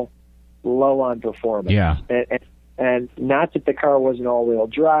style, low on performance. Yeah. And not that the car wasn't all-wheel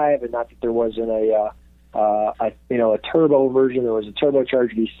drive, and not that there wasn't a turbo version. There was a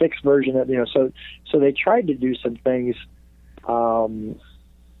turbocharged V6 version. So they tried to do some things. I'm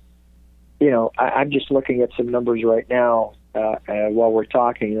just looking at some numbers right now while we're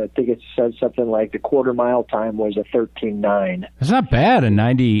talking. I think it said something like the quarter-mile time was a 13.9. That's not bad in the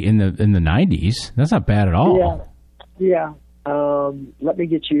 90s. That's not bad at all. Yeah. Let me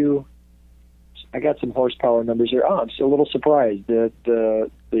get you. I got some horsepower numbers here. Oh, I'm still a little surprised that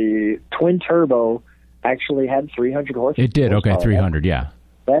the twin turbo actually had 300 horsepower. It did. Okay, 300. Yeah.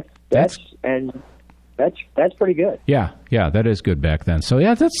 That's pretty good. Yeah, that is good back then. So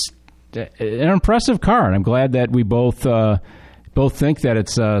yeah, that's an impressive car, and I'm glad that we both think that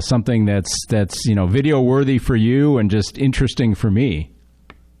it's something that's video worthy for you and just interesting for me.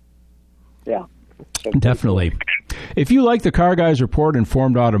 Yeah. Definitely. If you like the Car Guys Report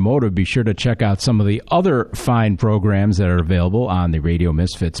Informed Automotive, be sure to check out some of the other fine programs that are available on the Radio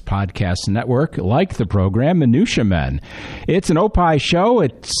Misfits Podcast Network, like the program Minutia Men. It's an Opie show.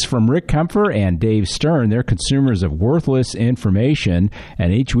 It's from Rick Kempfer and Dave Stern. They're consumers of worthless information,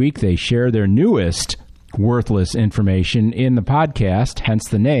 and each week they share their newest worthless information in the podcast, hence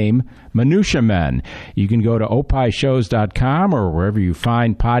the name Minutia Men. You can go to opishows.com or wherever you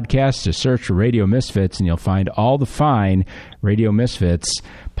find podcasts to search for Radio Misfits, and you'll find all the fine Radio Misfits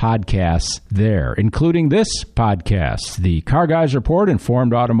podcasts there, including this podcast, the Car Guys Report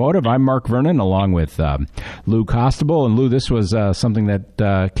Informed Automotive. I'm Mark Vernon, along with Lou Costable. And Lou, this was something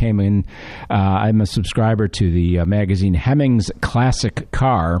that came in. I'm a subscriber to the magazine Hemmings Classic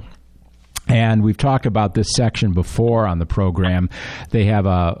Car. And we've talked about this section before on the program. They have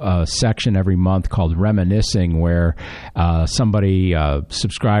a section every month called Reminiscing, where somebody,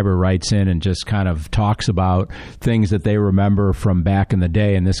 subscriber, writes in and just kind of talks about things that they remember from back in the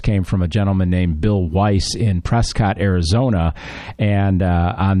day. And this came from a gentleman named Bill Weiss in Prescott, Arizona. And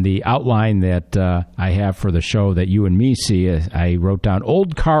on the outline that I have for the show that you and me see, I wrote down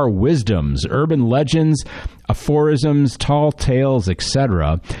old car wisdoms, urban legends, aphorisms, tall tales,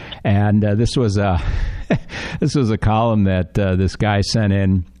 etc. And this was a column that this guy sent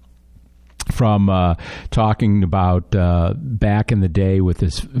in from talking about back in the day with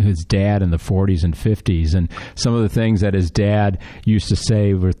his dad in the 40s and 50s. And some of the things that his dad used to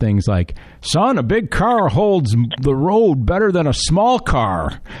say were things like, "Son, a big car holds the road better than a small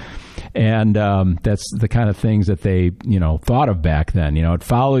car." And that's the kind of things that they, thought of back then. It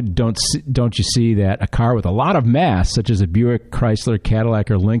followed, don't you see, that a car with a lot of mass, such as a Buick, Chrysler,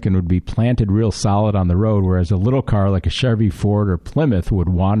 Cadillac, or Lincoln, would be planted real solid on the road, whereas a little car like a Chevy, Ford, or Plymouth would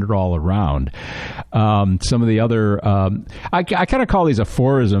wander all around. Some of the other, I kind of call these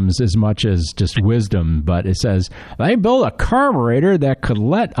aphorisms as much as just wisdom, but it says, they built a carburetor that could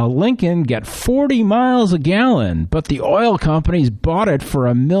let a Lincoln get 40 miles a gallon, but the oil companies bought it for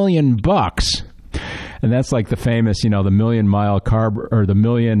 $1 million. And that's like the famous, the 1,000,000-mile or the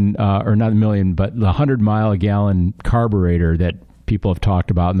million, or not a million, but the 100-mile-a-gallon carburetor that people have talked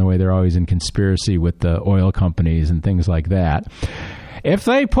about, and the way they're always in conspiracy with the oil companies and things like that. if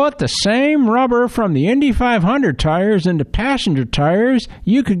they put the same rubber from the Indy 500 tires into passenger tires,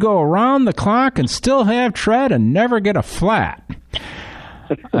 you could go around the clock and still have tread and never get a flat.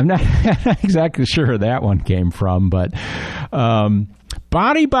 I'm not exactly sure where that one came from, but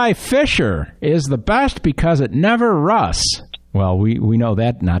Body by Fisher is the best because it never rusts. Well, we know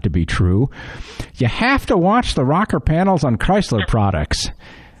that not to be true. You have to watch the rocker panels on Chrysler products.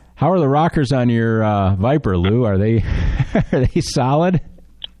 How are the rockers on your Viper, Lou? Are they solid?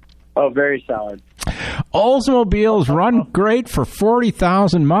 Oh, very solid. Oldsmobiles run great for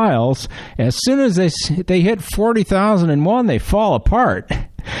 40,000 miles. As soon as they hit 40,001, they fall apart.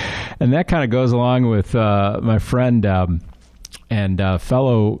 And that kind of goes along with my friend and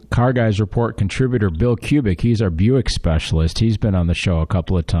fellow Car Guys Report contributor Bill Kubik. He's our Buick specialist. He's been on the show a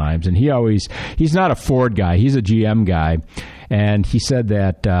couple of times, and he's not a Ford guy. He's a GM guy. And he said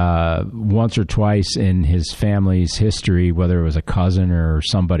that once or twice in his family's history, whether it was a cousin or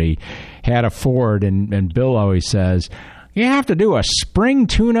somebody, had a Ford, and Bill always says, you have to do a spring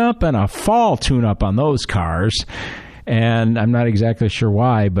tune-up and a fall tune-up on those cars. And I'm not exactly sure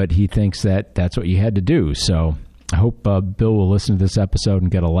why, but he thinks that that's what you had to do. So I hope Bill will listen to this episode and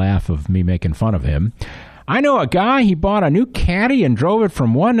get a laugh of me making fun of him. I know a guy, he bought a new Caddy and drove it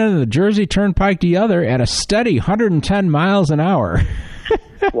from one end of the Jersey Turnpike to the other at a steady 110 miles an hour.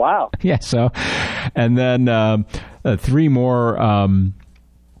 Wow. Yeah, so, and then 3 more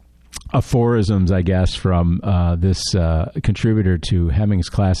aphorisms, I guess, from this contributor to Hemmings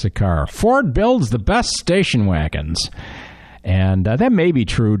Classic Car. Ford builds the best station wagons. And that may be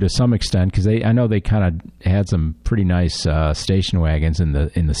true to some extent, because I know they kind of had some pretty nice station wagons in the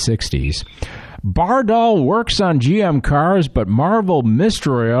 60s. Bardol works on GM cars, but Marvel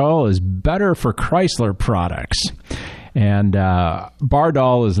Mystery Oil is better for Chrysler products. And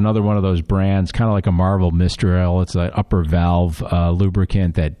Bardol is another one of those brands, kind of like a Marvel Mystery Oil. It's an upper valve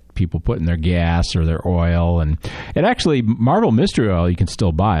lubricant that people put in their gas or their oil. And it actually, Marvel Mystery Oil you can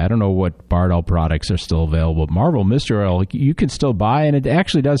still buy. I don't know what Bardol products are still available. Marvel Mystery Oil you can still buy, and it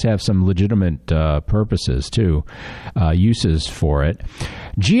actually does have some legitimate purposes too, uses for it.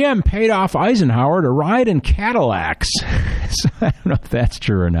 GM paid off Eisenhower to ride in Cadillacs. So I don't know if that's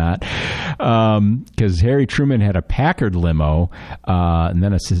true or not, because Harry Truman had a Packard limo, and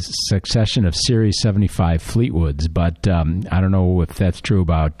then a succession of Series 75 Fleetwoods. But I don't know if that's true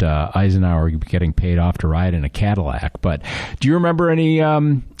about Eisenhower getting paid off to ride in a Cadillac. But do you remember any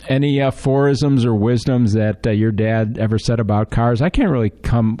aphorisms or wisdoms that your dad ever said about cars? I can't really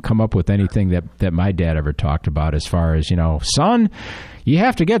come up with anything that my dad ever talked about as far as, son, you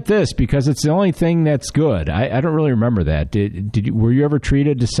have to get this because it's the only thing that's good. I don't really remember that. Were you ever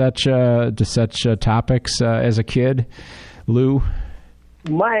treated to such topics as a kid, Lou?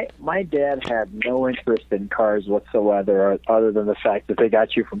 My dad had no interest in cars whatsoever, other than the fact that they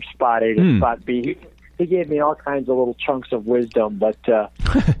got you from spot A to spot B. He gave me all kinds of little chunks of wisdom, but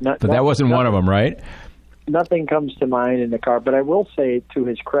but that wasn't one of them, right? Nothing comes to mind in the car. But I will say, to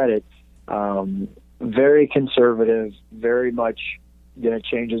his credit, very conservative, very much going to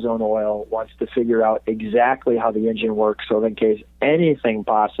change his own oil, wants to figure out exactly how the engine works, so in case anything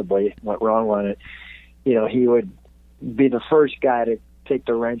possibly went wrong on it, he would be the first guy to take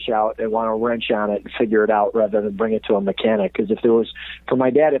the wrench out and want to wrench on it and figure it out rather than bring it to a mechanic. Because for my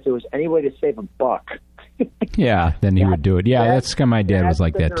dad, if there was any way to save a buck, yeah, then he would do it. Yeah, that's kind of my dad was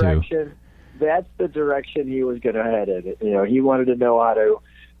like that too. That's the direction he was going to head in. He wanted to know how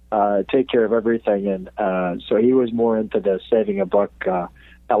to take care of everything, and so he was more into the saving a buck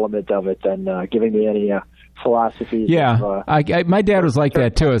element of it than giving me any philosophies. Yeah, my dad was like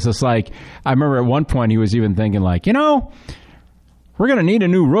that too. It's just like, I remember at one point he was even thinking like, we're going to need a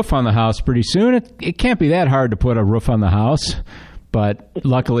new roof on the house pretty soon. It can't be that hard to put a roof on the house. But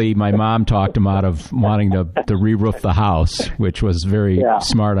luckily, my mom talked him out of wanting to re-roof the house, which was very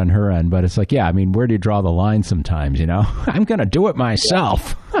smart on her end. But it's like, where do you draw the line sometimes, I'm going to do it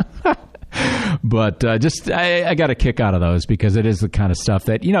myself. Yeah. But I got a kick out of those because it is the kind of stuff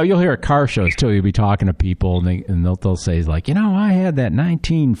that, you'll hear at car shows, too. You'll be talking to people, and they'll say, like, I had that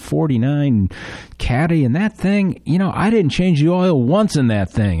 1949 Caddy, and that thing, I didn't change the oil once in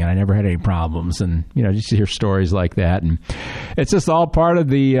that thing, and I never had any problems. And, just to hear stories like that. And it's just all part of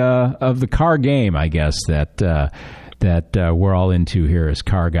the car game, I guess, that we're all into here as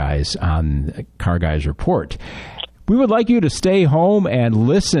car guys on Car Guys Report. We would like you to stay home and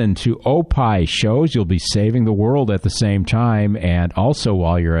listen to Opie shows. You'll be saving the world at the same time. And also,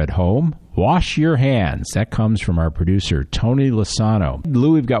 while you're at home, Wash your hands. That comes from our producer, Tony Lasano.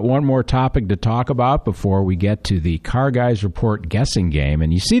 Lou, we've got one more topic to talk about before we get to the Car Guys Report guessing game.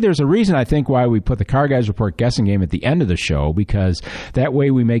 And you see, there's a reason, I think, why we put the Car Guys Report guessing game at the end of the show, because that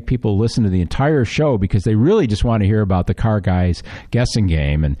way we make people listen to the entire show, because they really just want to hear about the Car Guys guessing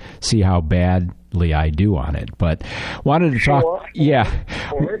game and see how badly I do on it. But wanted to talk.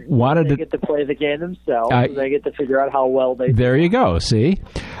 Wanted to get to play the game themselves. So they get to figure out how well they do. There you go. See,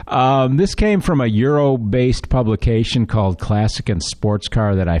 this came from a Euro-based publication called Classic and Sports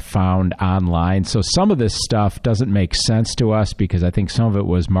Car that I found online. So some of this stuff doesn't make sense to us because I think some of it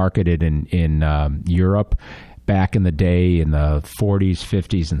was marketed in Europe back in the day in the 40s,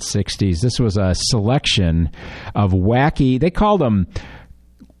 50s, and 60s. This was a selection of wacky, they called them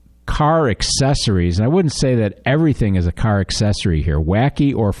car accessories, and I wouldn't say that everything is a car accessory here.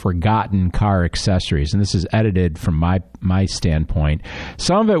 Wacky or forgotten car accessories, and this is edited from my standpoint.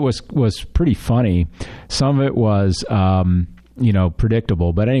 Some of it was pretty funny. Some of it was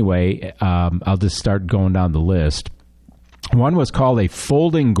predictable. But anyway, I'll just start going down the list. One was called a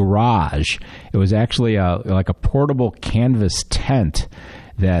folding garage. It was actually like a portable canvas tent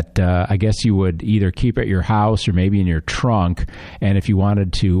that I guess you would either keep at your house or maybe in your trunk. And if you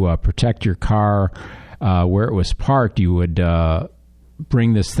wanted to protect your car where it was parked, you would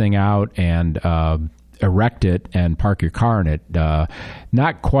bring this thing out and erect it and park your car in it.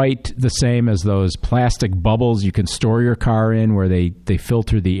 Not quite the same as those plastic bubbles you can store your car in where they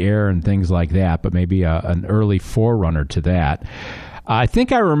filter the air and things like that, but maybe an early forerunner to that. I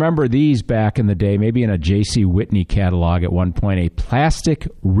think I remember these back in the day, maybe in a J.C. Whitney catalog at one point, a plastic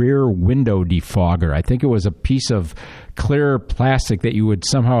rear window defogger. I think it was a piece of clear plastic that you would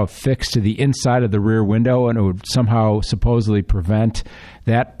somehow affix to the inside of the rear window, and it would somehow supposedly prevent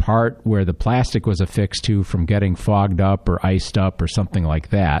that part where the plastic was affixed to from getting fogged up or iced up or something like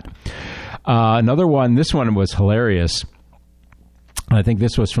that. Another one, this one was hilarious. I think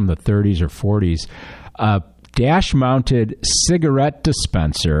this was from the 30s or 40s. Dash-mounted cigarette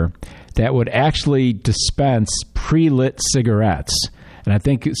dispenser that would actually dispense pre-lit cigarettes. And I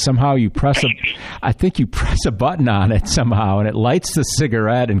think somehow you press a button on it somehow, and it lights the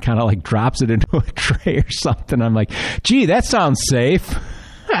cigarette and kind of like drops it into a tray or something. I'm like, gee, that sounds safe.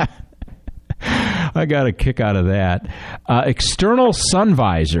 I got a kick out of that. External sun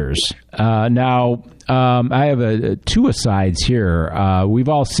visors. Now, I have two asides here. We've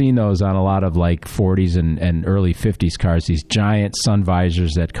all seen those on a lot of like 40s and early 50s cars, these giant sun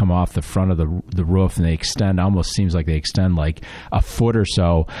visors that come off the front of the roof, and they extend, almost seems like they extend like a foot or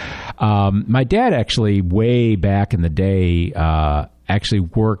so. My dad actually, way back in the day, actually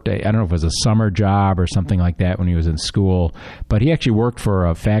worked, I don't know if it was a summer job or something like that when he was in school, but he actually worked for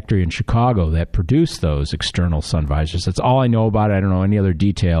a factory in Chicago that produced those external sun visors. That's all I know about it. I don't know any other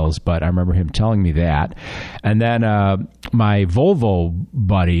details, but I remember him telling me that. And then my Volvo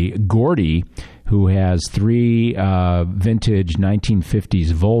buddy, Gordy, who has three vintage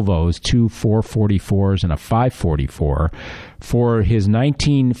 1950s Volvos, two 444s and a 544. For his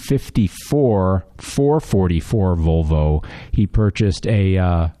 1954 444 Volvo, he purchased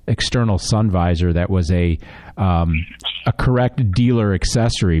a external sun visor that was a correct dealer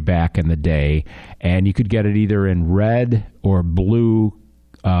accessory back in the day, and you could get it either in red or blue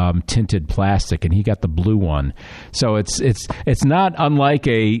tinted plastic, and he got the blue one. So it's not unlike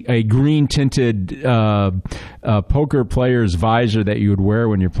a green tinted poker player's visor that you would wear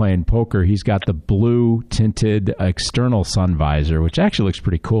when you're playing poker. He's got the blue tinted external sun visor, which actually looks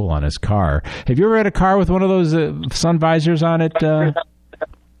pretty cool on his car. Have you ever had a car with one of those sun visors on it?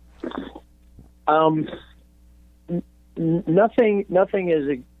 Nothing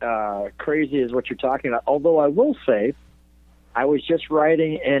as crazy as what you're talking about. Although I will say, I was just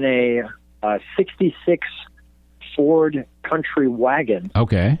riding in a 66 Ford Country wagon.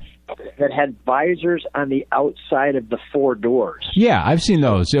 Okay. That had visors on the outside of the four doors. Yeah, I've seen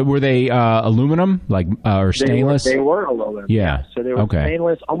those. Were they aluminum, or stainless? They were aluminum. Yeah. So they were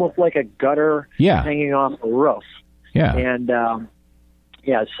stainless, almost like a gutter hanging off a roof. Yeah. And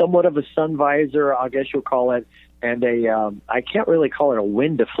somewhat of a sun visor, I guess you'll call it. And I can't really call it a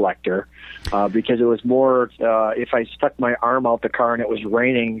wind deflector because it was more if I stuck my arm out the car and it was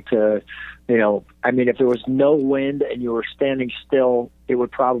raining if there was no wind and you were standing still, it would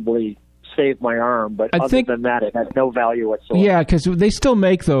probably save my arm. But other than that, it had no value whatsoever. Yeah, because they still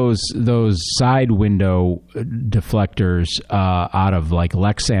make those side window deflectors out of like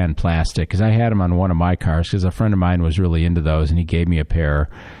Lexan plastic, because I had them on one of my cars because a friend of mine was really into those and he gave me a pair.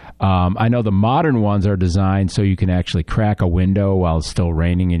 I know the modern ones are designed so you can actually crack a window while it's still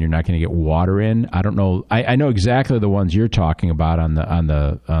raining and you're not going to get water in. I don't know. I know exactly the ones you're talking about on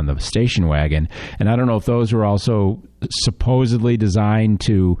the station wagon, and I don't know if those were also supposedly designed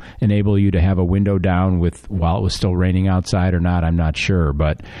to enable you to have a window down while it was still raining outside or not. I'm not sure,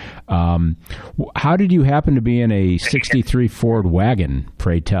 but how did you happen to be in a '63 Ford wagon?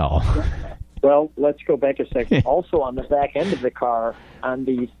 Pray tell. Well, let's go back a second. Also, on the back end of the car, on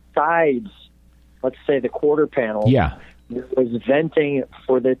the sides, let's say the quarter panel, there was venting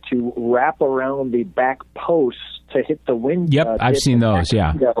for it to wrap around the back posts to hit the window. Yep, I've seen those,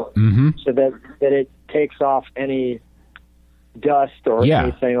 Mm-hmm. So that it takes off any dust or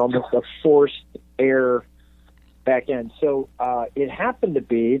anything, almost a forced air back end. So it happened to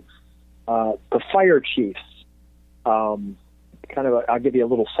be the fire chiefs. I'll give you a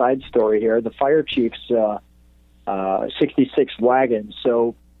little side story here. The fire chief's 66 wagon.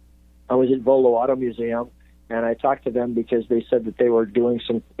 So I was at Volo Auto Museum, and I talked to them because they said that they were doing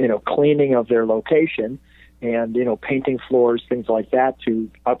some, cleaning of their location and, painting floors, things like that to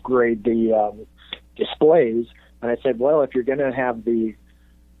upgrade the displays. And I said, well, if you're going to have the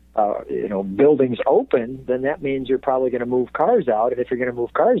buildings open, then that means you're probably going to move cars out. And if you're going to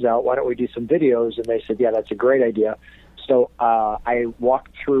move cars out, why don't we do some videos? And they said, yeah, that's a great idea. So I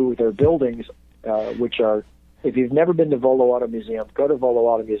walked through their buildings, which are, if you've never been to Volo Auto Museum, go to Volo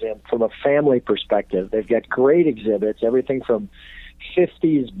Auto Museum from a family perspective. They've got great exhibits, everything from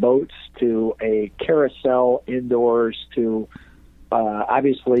 50s boats to a carousel indoors to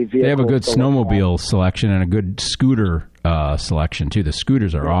obviously vehicles. They have a good snowmobile selection and a good scooter selection, too. The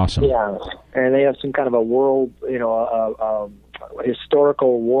scooters are awesome. Yeah, and they have some kind of a world, a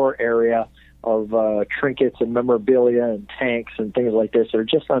historical war area of trinkets and memorabilia and tanks and things like this. They're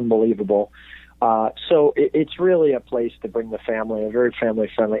just unbelievable. So it's really a place to bring the family, a very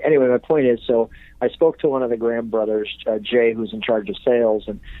family-friendly. Anyway, my point is, so I spoke to one of the Graham brothers, Jay, who's in charge of sales,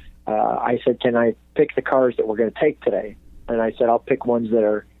 and I said, can I pick the cars that we're going to take today? And I said, I'll pick ones that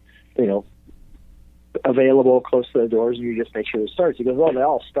are, available close to the doors, and you just make sure it starts. He goes, well, they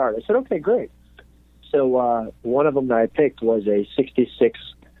all start. I said, okay, great. So one of them that I picked was a 66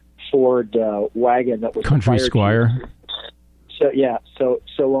 Ford wagon that was Country Squire.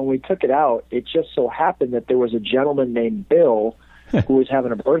 So when we took it out, it just so happened that there was a gentleman named Bill who was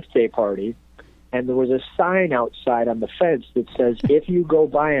having a birthday party, and there was a sign outside on the fence that says, if you go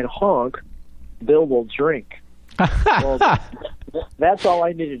by and honk, Bill will drink. Well, that's all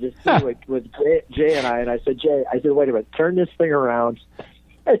I needed to see with Jay and I. And I said, Jay, wait a minute, turn this thing around.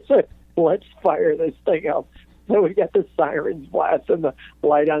 I said, let's fire this thing up. So we got the sirens blasting, the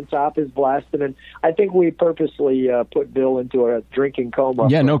light on top is blasting, and I think we purposely put Bill into a drinking coma.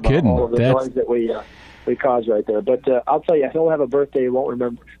 Yeah, no kidding. All of the noise that we caused right there. But I'll tell you, he'll have a birthday. He won't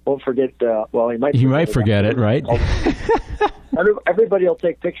forget. Well, he might. He might forget it, right? Everybody will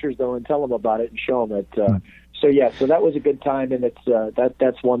take pictures though and tell him about it and show him it. So that was a good time, and it's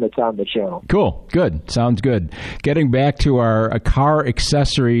that's one that's on the channel. Cool, good, sounds good. Getting back to our car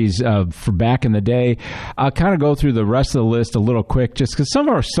accessories for back in the day, I'll kind of go through the rest of the list a little quick, just because some of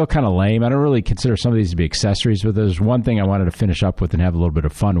them are still kind of lame. I don't really consider some of these to be accessories, but there's one thing I wanted to finish up with and have a little bit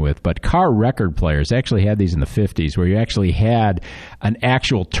of fun with. But car record players actually had these in the 50s, where you actually had an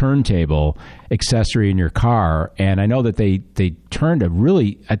actual turntable accessory in your car, and I know that they turned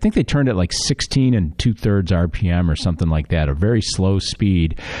I think they turned it like 16 2/3 RPM or something like that, a very slow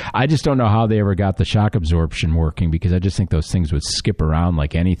speed. I just don't know how they ever got the shock absorption working, because I just think those things would skip around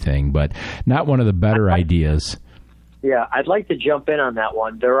like anything, but not one of the better ideas. Yeah, I'd like to jump in on that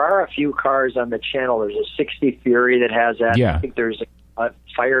one. There are a few cars on the channel. There's a 60 Fury that has that. Yeah. I think there's a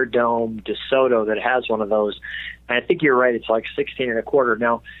Fire Dome DeSoto that has one of those. And I think you're right, it's like 16 1/4.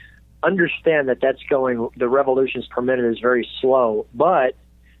 Now, understand that's going, the revolutions per minute is very slow, but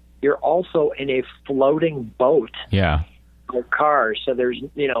you're also in a floating boat. Yeah. Car, so there's,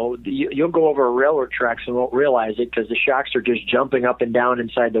 you'll go over railroad tracks and won't realize it because the shocks are just jumping up and down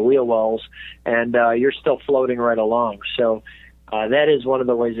inside the wheel wells, and you're still floating right along. So that is one of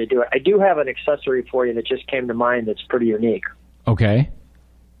the ways they do it. I do have an accessory for you that just came to mind that's pretty unique. Okay.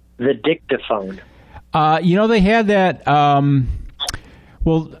 The dictaphone. They had that.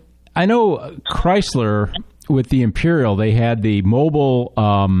 Well, I know Chrysler with the Imperial, they had the mobile.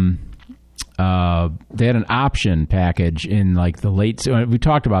 They had an option package in like the late. We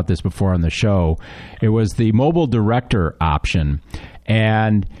talked about this before on the show. It was the mobile director option,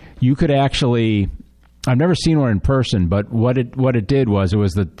 and you could actually. I've never seen one in person, but what it did was it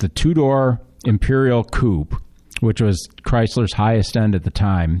was the 2-door Imperial Coupe, which was Chrysler's highest end at the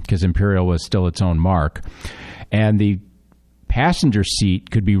time because Imperial was still its own mark, and the passenger seat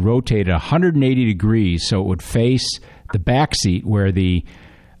could be rotated 180 degrees so it would face the back seat where the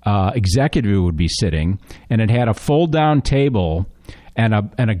executive would be sitting, and it had a fold-down table and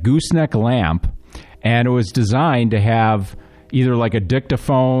a gooseneck lamp, and it was designed to have either like a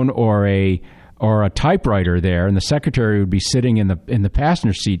dictaphone or a typewriter there, and the secretary would be sitting in the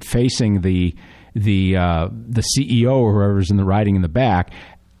passenger seat facing the CEO or whoever's riding in the back.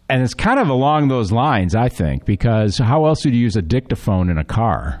 And it's kind of along those lines, I think, because how else would you use a dictaphone in a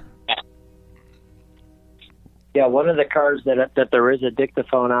car? Yeah, one of the cars that there is a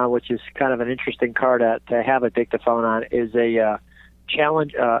dictaphone on, which is kind of an interesting car to have a dictaphone on, is a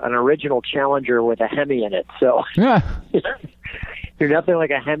an original Challenger with a Hemi in it. So yeah. You're nothing like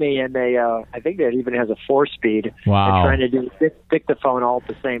a Hemi, and I think that even has a 4-speed. Wow. They're trying to do dictaphone all at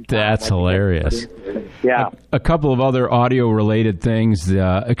the same time. That's hilarious. Yeah. A couple of other audio-related things.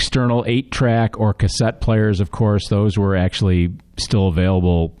 The external 8-track or cassette players, of course, those were actually still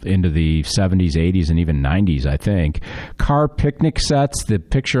available into the 70s, 80s, and even 90s, I think. Car picnic sets, the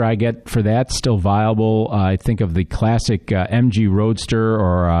picture I get for that, still viable. I think of the classic MG Roadster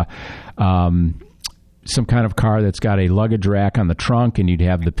or some kind of car that's got a luggage rack on the trunk, and you'd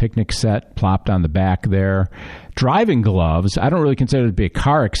have the picnic set plopped on the back there. Driving gloves, I don't really consider it to be a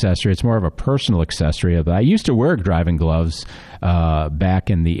car accessory. It's more of a personal accessory. But I used to wear driving gloves back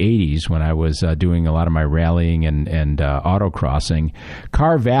in the 80s when I was doing a lot of my rallying and autocrossing.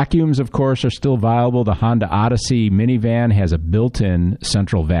 Car vacuums, of course, are still viable. The Honda Odyssey minivan has a built-in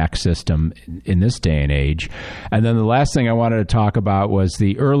central vac system in this day and age. And then the last thing I wanted to talk about was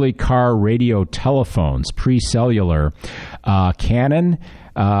the early car radio telephones, pre-cellular. Canon.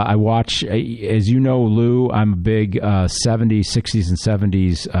 I watch, as you know, Lou, I'm a big 70s, 60s, and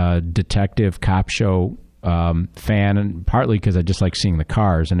 70s detective cop show fan, and partly because I just like seeing the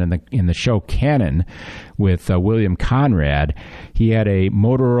cars. And in the show Cannon with William Conrad, he had a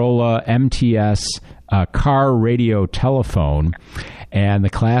Motorola MTS car radio telephone. And the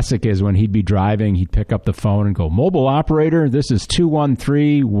classic is when he'd be driving, he'd pick up the phone and go, "Mobile operator, this is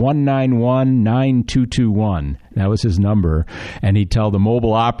 213-191-9221. That was his number. And he'd tell the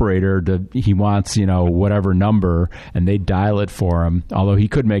mobile operator he wants, whatever number, and they'd dial it for him. Although he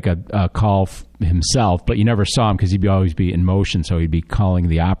could make a call himself, but you never saw him because he'd always be in motion. So he'd be calling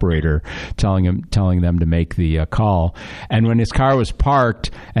the operator, telling them to make the call. And when his car was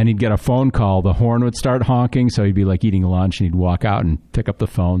parked and he'd get a phone call, the horn would start honking. So he'd be like eating lunch, and he'd walk out and pick up the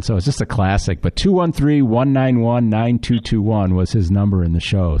phone. So it's just a classic. But 213-191-9221 was his number in the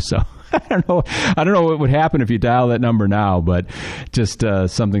show. So I don't know what would happen if you dial that number now, but just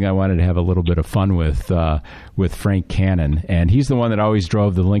something I wanted to have a little bit of fun with Frank Cannon. And he's the one that always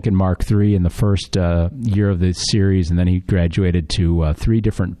drove the Lincoln Mark III in the first year of the series, and then he graduated to 3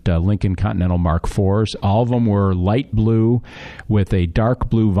 different Lincoln Continental Mark IVs. All of them were light blue with a dark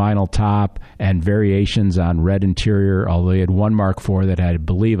blue vinyl top and variations on red interior, although he had one Mark IV that had, I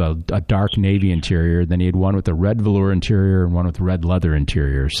believe, a dark navy interior. Then he had one with a red velour interior and one with red leather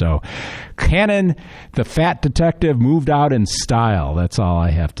interior. So Cannon, the fat detective, moved out in style. That's all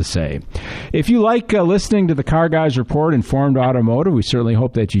I have to say. If you like listening to the Car Guys Report, Informed Automotive, we certainly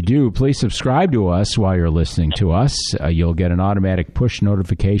hope that you do. Please subscribe to us while you're listening to us. You'll get an automatic push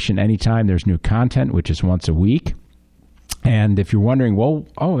notification anytime there's new content, which is once a week. And if you're wondering,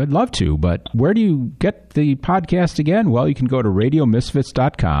 I'd love to, but where do you get the podcast again? Well, you can go to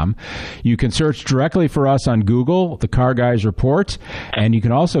radiomisfits.com. You can search directly for us on Google, The Car Guys Report, and you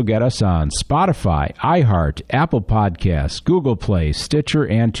can also get us on Spotify, iHeart, Apple Podcasts, Google Play, Stitcher,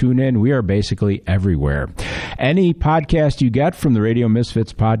 and TuneIn. We are basically everywhere. Any podcast you get from the Radio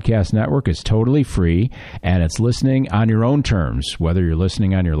Misfits Podcast Network is totally free, and it's listening on your own terms, whether you're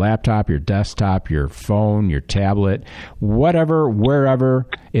listening on your laptop, your desktop, your phone, your tablet, whatever, wherever,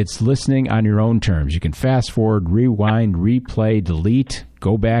 it's listening on your own terms. You can fast forward, rewind, replay, delete,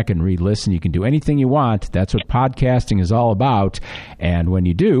 go back and re-listen. You can do anything you want. That's what podcasting is all about. And when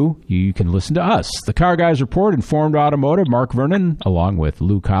you do, you can listen to us. The Car Guys Report, Informed Automotive, Mark Vernon, along with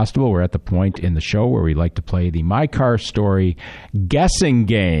Lou Costable. We're at the point in the show where we like to play the My Car Story guessing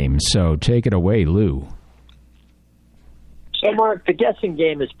game. So take it away, Lou. So, Mark, the guessing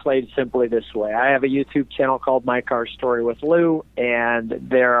game is played simply this way. I have a YouTube channel called My Car Story with Lou, and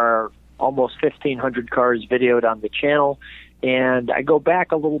there are almost 1,500 cars videoed on the channel. And I go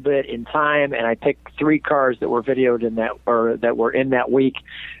back a little bit in time, and I pick 3 cars that were videoed in that, or that were in that week.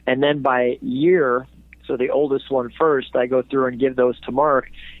 And then by year, so the oldest one first, I go through and give those to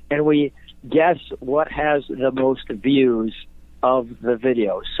Mark, and we guess what has the most views of the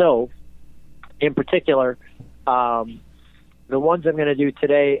video. So, in particular, the ones I'm going to do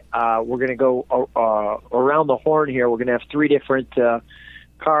today, we're going to go around the horn here. We're going to have three different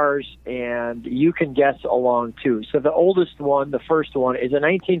cars, and you can guess along too. So the oldest one, the first one, is a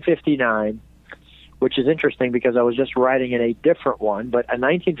 1959, which is interesting because I was just riding in a different one, but a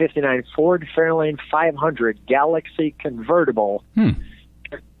 1959 Ford Fairlane 500 Galaxy convertible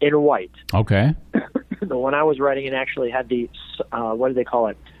in white. Okay. The one I was riding in actually had the, what do they call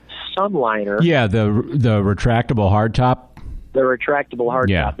it? Sunliner. Yeah, the retractable hardtop. The retractable hardtop.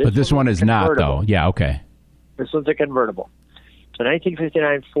 Yeah, but this one is not, though. Yeah, okay. This one's a convertible. So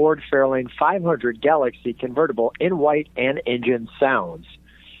 1959 Ford Fairlane 500 Galaxy convertible in white and engine sounds.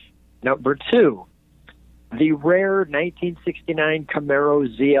 Number two, the rare 1969 Camaro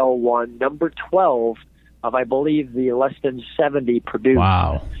ZL1, number 12 of, I believe, the less than 70 produced.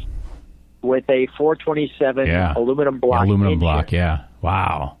 Wow. With a 427 aluminum block. Aluminum engine. block, yeah.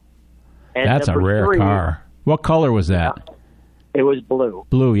 Wow. And that's a rare car. What color was that? It was blue.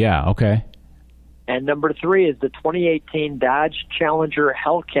 Blue, yeah, okay. And number three is the 2018 Dodge Challenger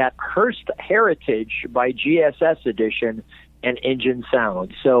Hellcat Hearst Heritage by GSS Edition and engine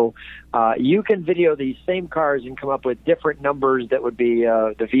sound. So you can video these same cars and come up with different numbers that would be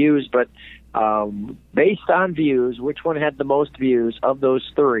the views, but based on views, which one had the most views of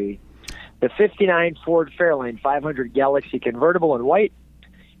those three? The 59 Ford Fairlane 500 Galaxy convertible in white,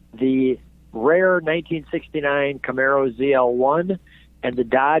 the rare 1969 Camaro ZL1, and the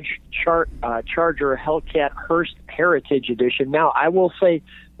Dodge Charger Hellcat Hearst Heritage Edition. Now, I will say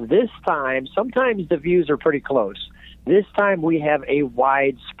this time, sometimes the views are pretty close. This time we have a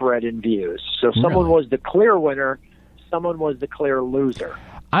wide spread in views. So someone was the clear winner, someone was the clear loser.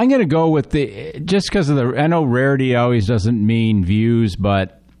 I'm going to go with just because of I know rarity always doesn't mean views,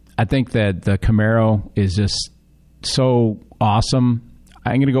 but I think that the Camaro is just so awesome.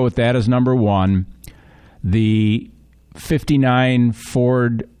 I'm going to go with that as number one. The 59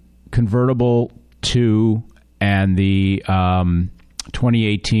 Ford convertible 2 and the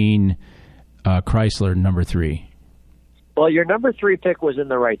 2018 Chrysler number 3. Well, your number 3 pick was in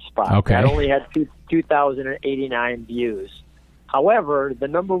the right spot. Okay. That only had 2,089 views. However, the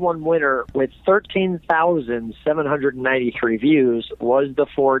number one winner with 13,793 views was the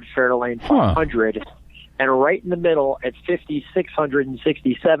Ford Fairlane 500. And right in the middle at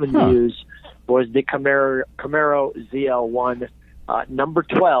 5,667 views was the Camaro ZL1, number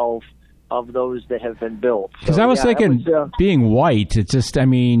 12 of those that have been built. Because I was thinking, being white, it's just, I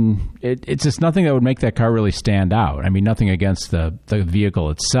mean, it's just nothing that would make that car really stand out. I mean, nothing against the vehicle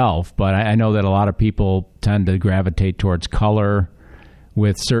itself, but I know that a lot of people tend to gravitate towards color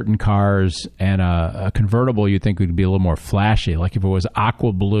with certain cars, and a convertible you'd think would be a little more flashy. Like if it was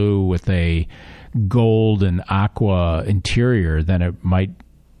aqua blue with a gold and aqua interior, then it might,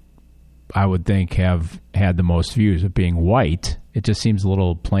 I would think, have had the most views. Of being white, it just seems a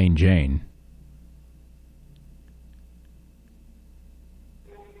little plain Jane.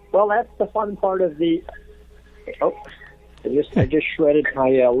 Well, that's the fun part of the. Oh, I just shredded my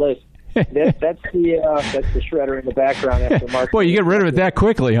list. That's the shredder in the background after Mark. Boy, you get rid of it that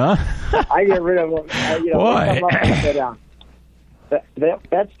quickly, huh? I get rid of them. Boy.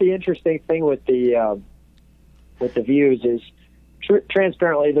 That's the interesting thing with the views is.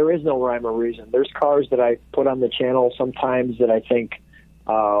 Transparently, there is no rhyme or reason. There's cars that I put on the channel sometimes that I think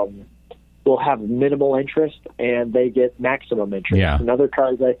will have minimal interest, and they get maximum interest. Yeah. And other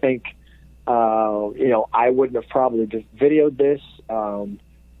cars, I think, I wouldn't have probably just videoed this, and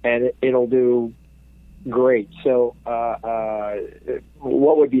it'll do great. So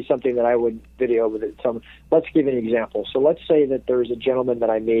what would be something that I would video with it? Let's give an example. So let's say that there's a gentleman that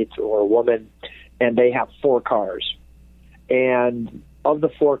I meet or a woman, and they have 4 cars. And of the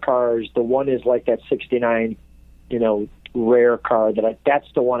 4 cars, the one is like that 69, rare car that's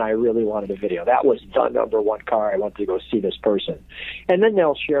the one I really wanted to video. That was the number one car I wanted to go see this person. And then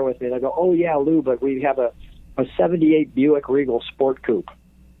they'll share with me. They'll go, oh, yeah, Lou, but we have a 78 Buick Regal Sport Coupe.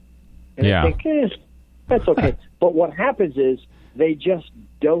 And I think, that's okay. But what happens is they just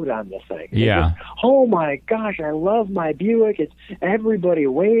dote on the thing. Yeah. Just, oh my gosh, I love my Buick. It's everybody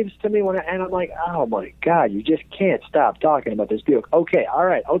waves to me and I'm like, oh my God, you just can't stop talking about this Buick. Okay, all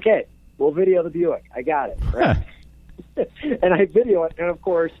right, okay, we'll video the Buick. I got it. Right? And I video it, and of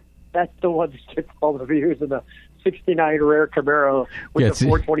course, that's the one that gets all the views in the 69 rare Camaro with the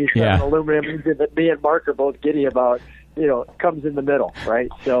 427 aluminum engine that me and Mark are both giddy about. Comes in the middle, right?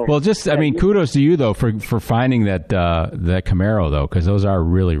 So, well, kudos to you though for finding that Camaro though, because those are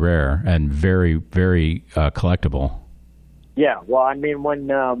really rare and very, very collectible. Yeah, well, I mean, when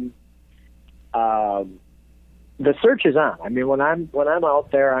the search is on. I mean, when I'm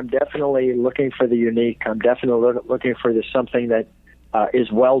out there, I'm definitely looking for the unique. I'm definitely looking for something that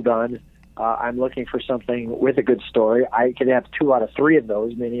is well done. I'm looking for something with a good story. I could have 2 out of 3 of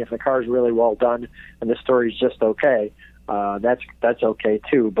those, meaning if the car is really well done and the story is just okay, that's okay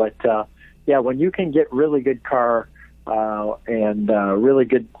too. But yeah, when you can get really good car and really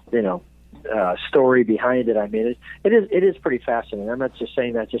good, story behind it, I mean, it is pretty fascinating. I'm not just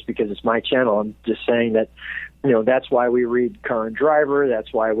saying that just because it's my channel. I'm just saying that, that's why we read Car and Driver.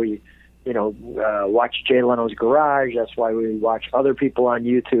 That's why we, watch Jay Leno's Garage. That's why we watch other people on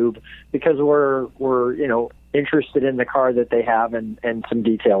YouTube, because we're interested in the car that they have and some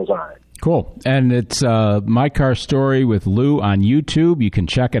details on it. Cool. And it's My Car Story with Lou on YouTube. You can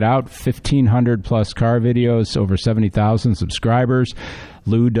check it out. 1,500 plus car videos, over 70,000 subscribers.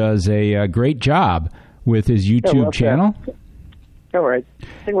 Lou does a great job with his YouTube channel. All right. I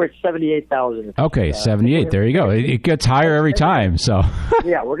think we're at 78,000. Okay, 78. There you go. It gets higher every time. So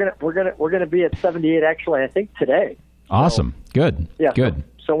yeah, we're gonna be at 78 actually. I think today. Awesome. So, good. Yeah. Good.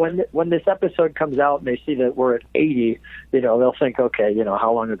 So when this episode comes out and they see that we're at 80, they'll think, okay,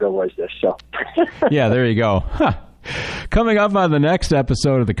 how long ago was this? So. Yeah, there you go. Huh. Coming up on the next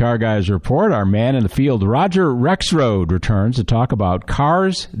episode of the Car Guys Report, our man in the field, Roger Rexroad, returns to talk about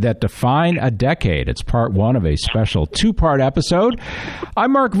cars that define a decade. It's part 1 of a special 2-part episode.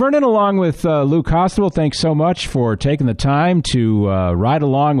 I'm Mark Vernon, along with Lou Costable. Thanks so much for taking the time to ride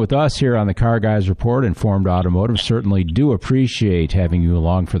along with us here on the Car Guys Report. Informed Automotive, certainly do appreciate having you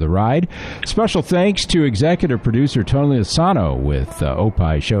along for the ride. Special thanks to executive producer Tony Lasano with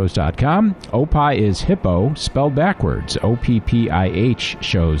opishows.com. Opie is hippo, spelled backwards, OPPIH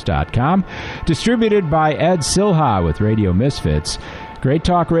shows.com. Distributed by Ed Silha with Radio Misfits. Great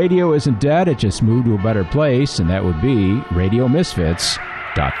Talk Radio isn't dead, it just moved to a better place, and that would be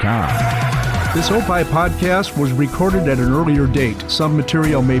RadioMisfits.com. This Opie podcast was recorded at an earlier date. Some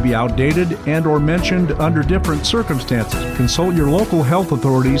material may be outdated and or mentioned under different circumstances. Consult your local health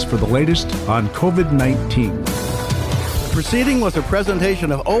authorities for the latest on COVID-19. Proceeding was a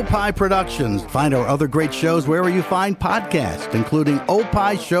presentation of Opie Productions. Find our other great shows wherever you find podcasts, including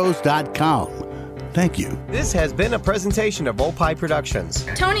opishows.com. Thank you. This has been a presentation of Opie Productions.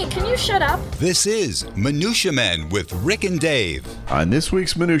 Tony, can you shut up? This is Minutia Men with Rick and Dave. On this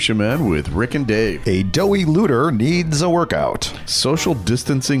week's Minutia Men with Rick and Dave. A doughy looter needs a workout. Social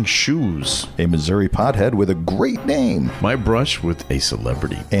distancing shoes. A Missouri pothead with a great name. My brush with a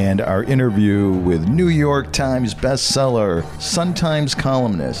celebrity. And our interview with New York Times bestseller, Sun-Times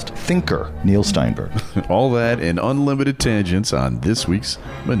columnist, thinker, Neil Steinberg. All that and unlimited tangents on this week's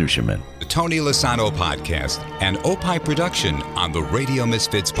Minutia Men. The Tony Lasano Podcast, an Opie production on the Radio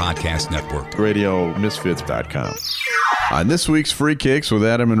Misfits Podcast Network. RadioMisfits.com. On this week's Free Kicks with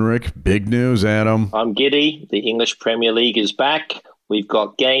Adam and Rick, big news, Adam. I'm giddy. The English Premier League is back. We've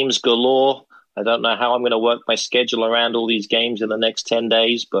got games galore. I don't know how I'm going to work my schedule around all these games in the next 10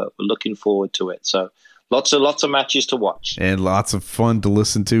 days, but we're looking forward to it. So lots of matches to watch. And lots of fun to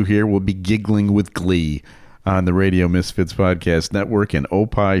listen to here. We'll be giggling with glee on the Radio Misfits Podcast Network and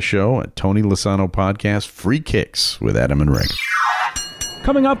Opie Show and Tony Lasano Podcast, Free Kicks with Adam and Rick.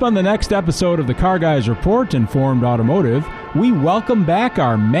 Coming up on the next episode of the Car Guys Report, Informed Automotive, we welcome back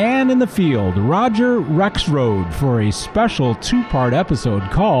our man in the field, Roger Rexroad, for a special 2-part episode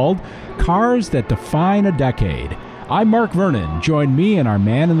called Cars That Define a Decade. I'm Mark Vernon. Join me and our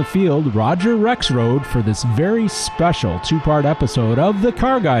man in the field, Roger Rexroad, for this very special 2-part episode of the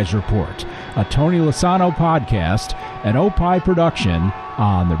Car Guys Report, a Tony Lasano podcast, an Opie production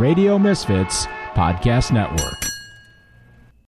on the Radio Misfits Podcast Network.